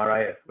on the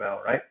MRI as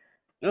well, right?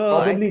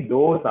 Probably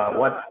those are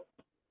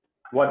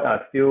what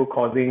are still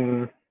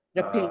causing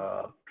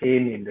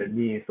pain in the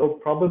knee. So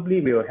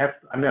probably we'll have,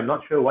 I'm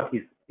not sure what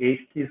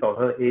his or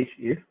her age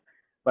is,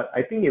 but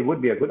I think it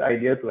would be a good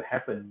idea to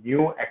have a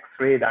new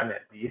X-ray done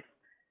at least.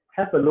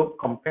 Have a look,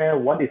 compare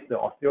what is the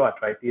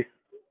osteoarthritis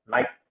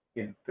like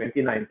in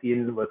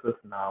 2019 versus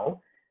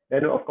now.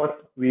 Then of course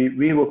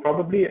we will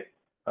probably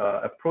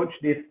approach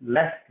this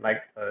less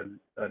like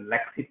a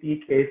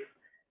laxity case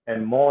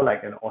and more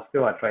like an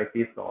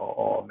osteoarthritis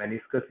or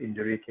meniscus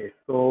injury case.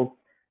 So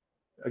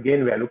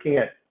again, we are looking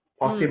at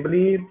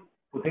possibly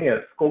putting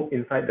a scope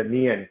inside the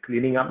knee and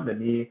cleaning up the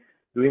knee,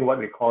 doing what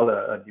we call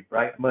a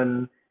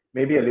debridement,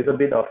 maybe a little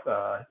bit of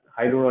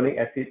hyaluronic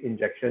acid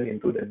injection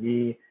into the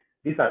knee.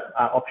 These are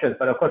options,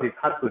 but of course it's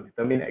hard to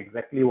determine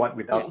exactly what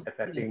without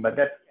assessing. But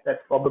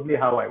that's probably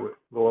how I would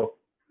go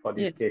for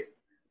this case.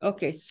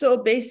 Okay, so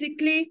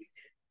basically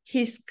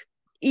his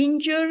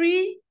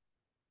injury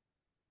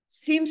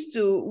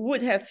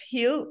would have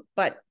healed,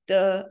 but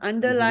the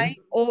underlying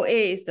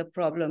OA is the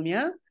problem,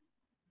 yeah?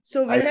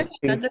 So we I have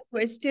think another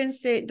question.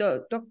 Say,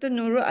 Dr.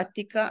 Nurul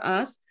Atika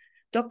asked,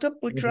 Dr.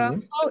 Putra,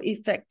 how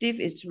effective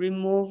is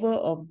removal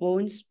of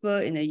bone spur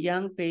in a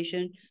young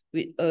patient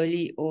with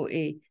early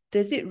OA?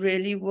 Does it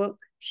really work?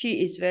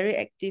 She's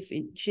active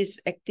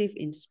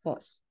in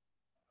sports.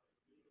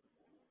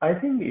 I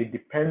think it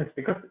depends,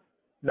 because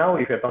now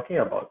if you're talking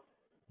about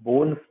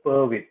bone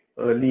spur with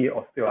early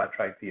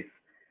osteoarthritis,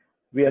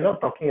 we are not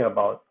talking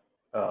about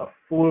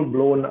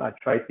full-blown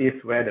arthritis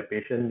where the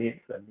patient needs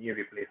a knee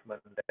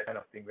replacement, that kind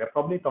of thing. We're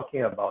probably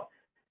talking about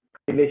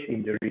cartilage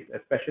injuries,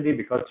 especially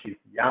because she's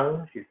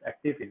young, she's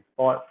active in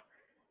sports,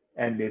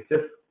 and it's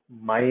just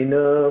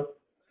minor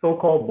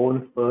so-called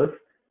bone spurs,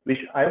 which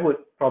I would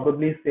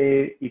probably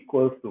say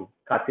equals to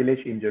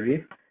cartilage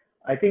injuries.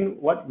 I think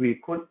what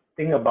we could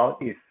think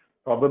about is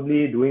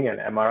probably doing an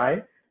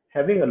MRI,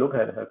 having a look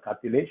at her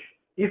cartilage.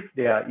 If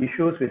there are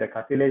issues with the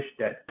cartilage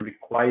that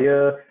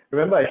require,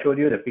 remember I showed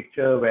you the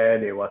picture where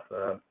there was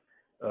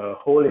a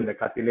hole in the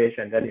cartilage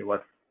and then it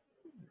was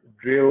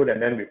drilled and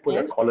then we put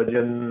a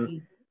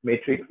collagen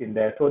matrix in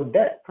there. So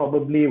that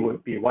probably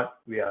would be what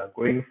we are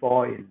going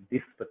for in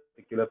this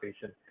particular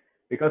patient.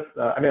 Because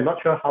I mean, I'm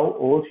not sure how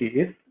old she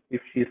is.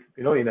 If she's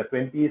in her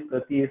 20s,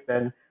 30s,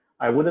 then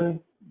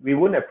we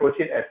wouldn't approach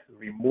it as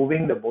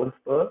removing the bone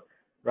spur,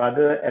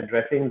 rather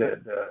addressing the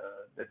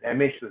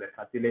damage to the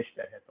cartilage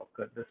that has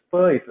occurred. The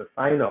spur is a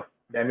sign of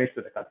damage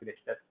to the cartilage.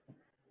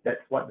 That's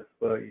what the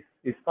spur is.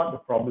 It's not the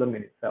problem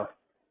in itself.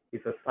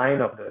 It's a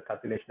sign of the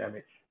cartilage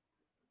damage.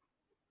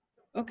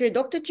 Okay,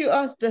 Dr. Chu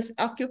asked, does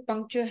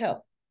acupuncture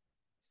help?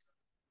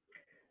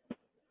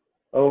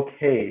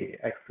 Okay,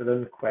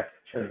 excellent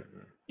question.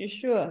 You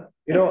sure?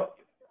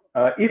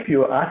 If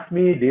you asked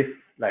me this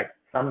like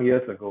some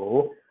years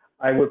ago,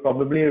 I would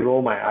probably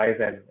roll my eyes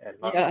and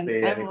not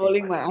say anything. I'm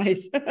rolling my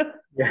eyes.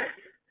 Yes,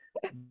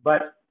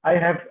 but I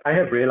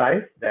have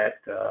realized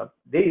that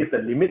there is a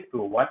limit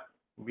to what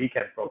we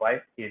can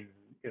provide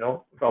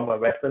from a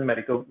Western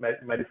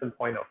medicine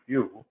point of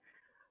view.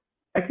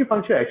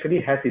 Acupuncture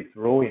actually has its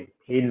role in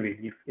pain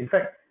relief. In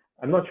fact,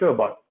 I'm not sure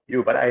about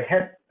you, but I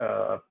had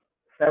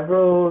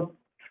several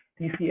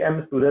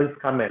TCM students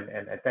come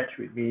and attach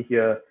with me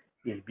here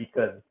in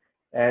Beacon.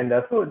 And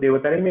so they were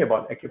telling me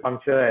about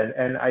acupuncture,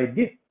 and I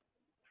did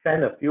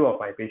send a few of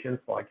my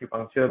patients for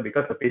acupuncture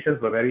because the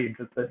patients were very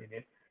interested in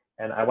it,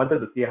 and I wanted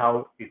to see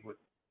how it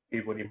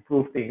would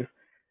improve things.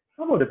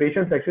 Some of the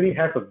patients actually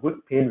have a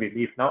good pain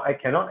relief. Now, I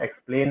cannot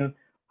explain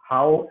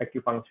how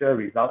acupuncture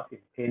results in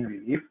pain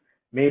relief.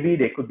 Maybe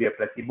there could be a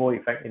placebo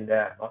effect in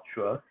there, I'm not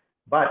sure.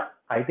 But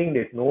I think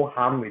there's no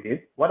harm with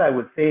it. What I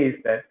would say is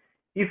that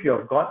if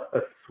you've got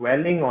a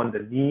swelling on the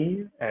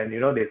knee and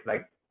there's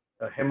like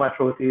a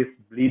hematrosis,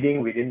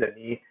 bleeding within the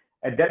knee,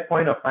 at that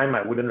point of time,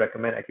 I wouldn't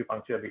recommend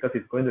acupuncture because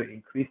it's going to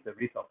increase the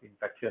risk of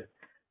infection.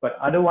 But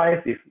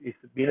otherwise, if it's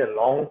been a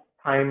long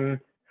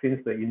time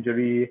since the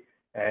injury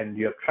and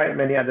you have tried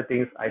many other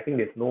things, I think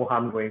there's no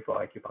harm going for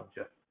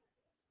acupuncture.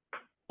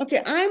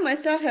 Okay, I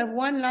myself have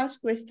one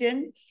last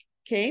question.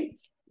 Okay,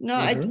 now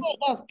I do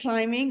a lot of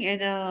climbing,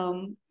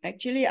 and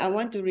actually I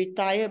want to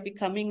retire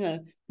becoming a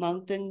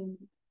mountaineer.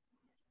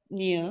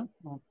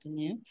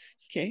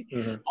 Okay.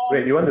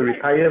 Wait, you want to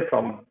retire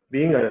from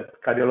being a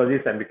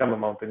cardiologist and become a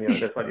mountaineer?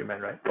 That's what you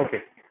meant, right?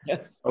 Okay.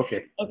 Yes.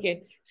 Okay.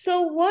 Okay.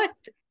 So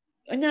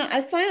now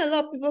I find a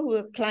lot of people who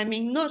are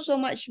climbing, not so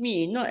much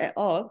me, not at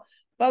all.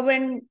 But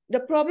when the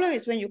problem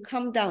is when you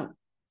come down,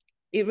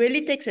 it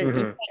really takes an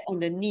impact on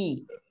the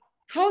knee.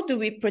 How do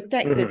we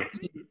protect the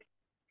knee?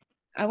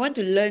 I want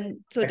to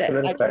learn so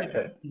Excellent that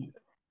question.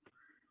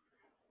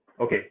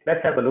 Okay,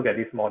 let's have a look at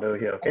this model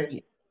here,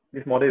 okay?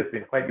 This model has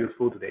been quite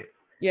useful today.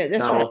 Yeah, that's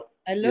now, right.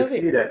 I love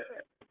it.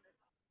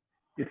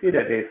 You see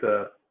that there's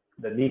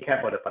the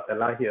kneecap or the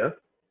patella here.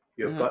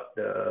 You've got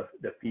the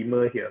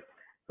femur here.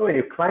 So when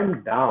you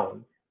climb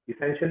down,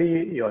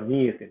 essentially your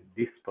knee is in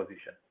this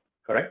position,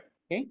 correct?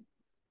 Okay.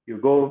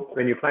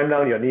 When you climb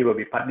down, your knee will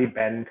be partly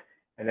bent,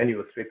 and then you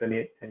will straighten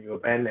it, and you will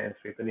bend and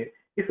straighten it.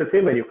 It's the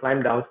same when you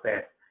climb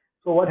downstairs.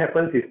 So what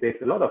happens is there's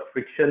a lot of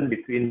friction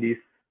between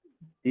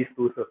these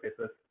two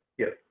surfaces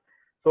here.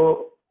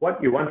 So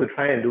what you want to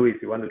try and do is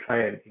you want to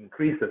try and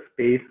increase the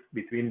space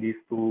between these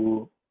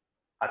two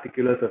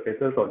articular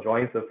surfaces or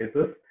joint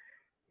surfaces.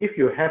 If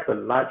you have a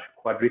large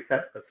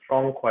quadricep, a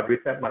strong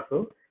quadricep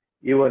muscle,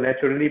 it will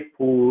naturally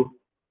pull,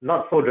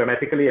 not so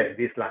dramatically as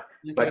this line,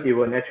 but it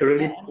will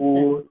naturally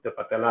pull the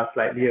patella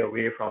slightly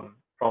away from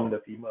the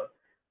femur.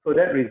 So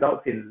that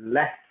results in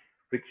less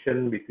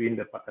friction between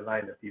the patella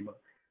and the femur.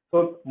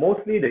 So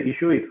mostly the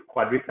issue is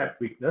quadricep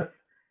weakness,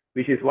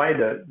 which is why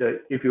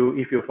if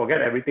you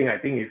forget everything, I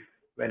think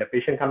when a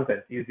patient comes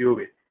and sees you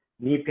with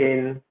knee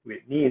pain, with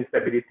knee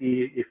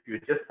instability, if you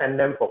just send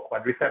them for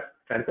quadricep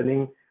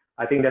strengthening,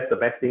 I think that's the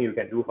best thing you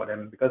can do for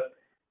them, because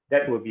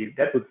that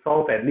would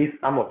solve at least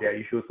some of their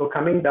issues. So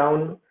coming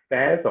down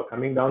stairs or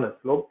coming down a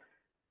slope,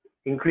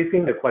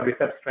 increasing the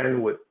quadricep strength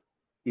would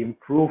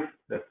improve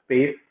the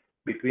space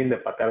between the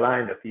patella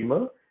and the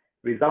femur,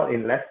 result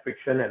in less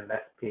friction and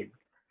less pain.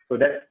 So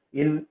that's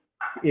in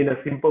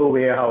a simple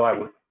way how I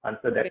would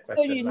answer that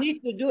So you question.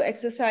 need to do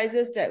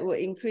exercises that will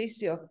increase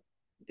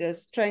the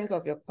strength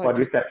of your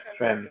quadriceps. Quadricep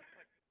strength,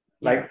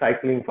 Yeah. like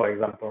cycling, for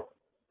example.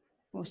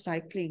 Oh,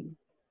 cycling.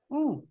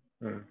 Oh,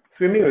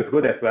 Swimming is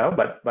good as well,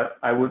 but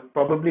I would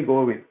probably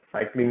go with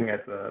cycling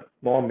as a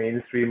more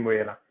mainstream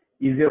way,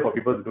 easier for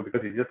people to do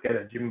because you just get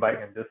a gym bike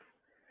and just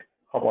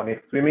hop on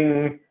it.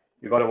 Swimming,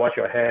 you got to wash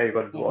your hair, you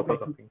got to do all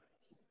sorts of things.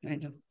 I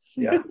know.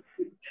 Yeah.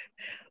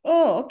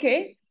 Oh,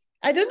 okay.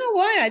 I don't know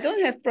why I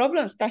don't have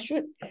problems, touch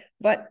wood,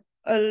 but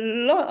a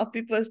lot of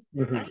people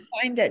I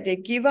find that they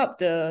give up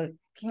the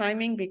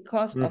climbing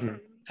because of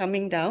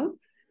coming down.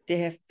 They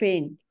have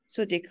pain,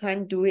 so they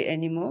can't do it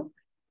anymore.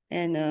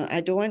 And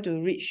I don't want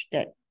to reach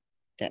that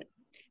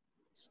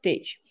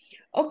stage.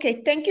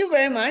 Okay, thank you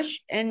very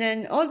much. And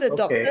then all the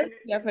doctors,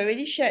 you have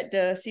already shared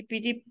the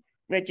CPD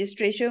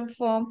registration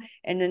form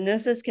and the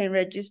nurses can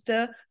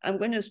register. I'm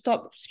going to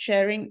stop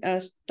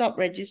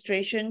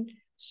registration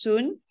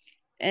soon.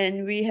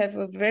 And we have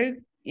a very,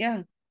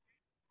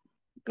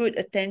 good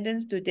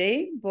attendance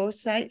today, both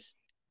sides,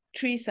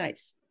 3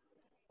 sides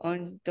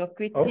on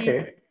Doquity.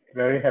 Okay,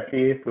 very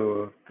happy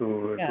to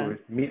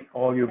meet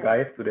all you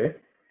guys today.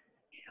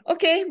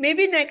 Okay,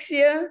 maybe next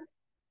year.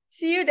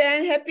 See you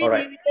then. Happy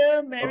New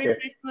Year. Merry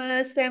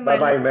Christmas.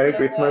 Bye-bye. Merry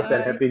Christmas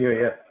and Happy New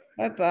Year.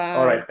 Bye-bye.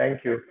 All right.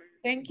 Thank you.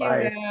 Thank you,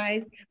 Bye.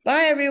 guys.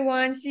 Bye,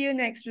 everyone. See you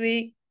next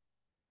week.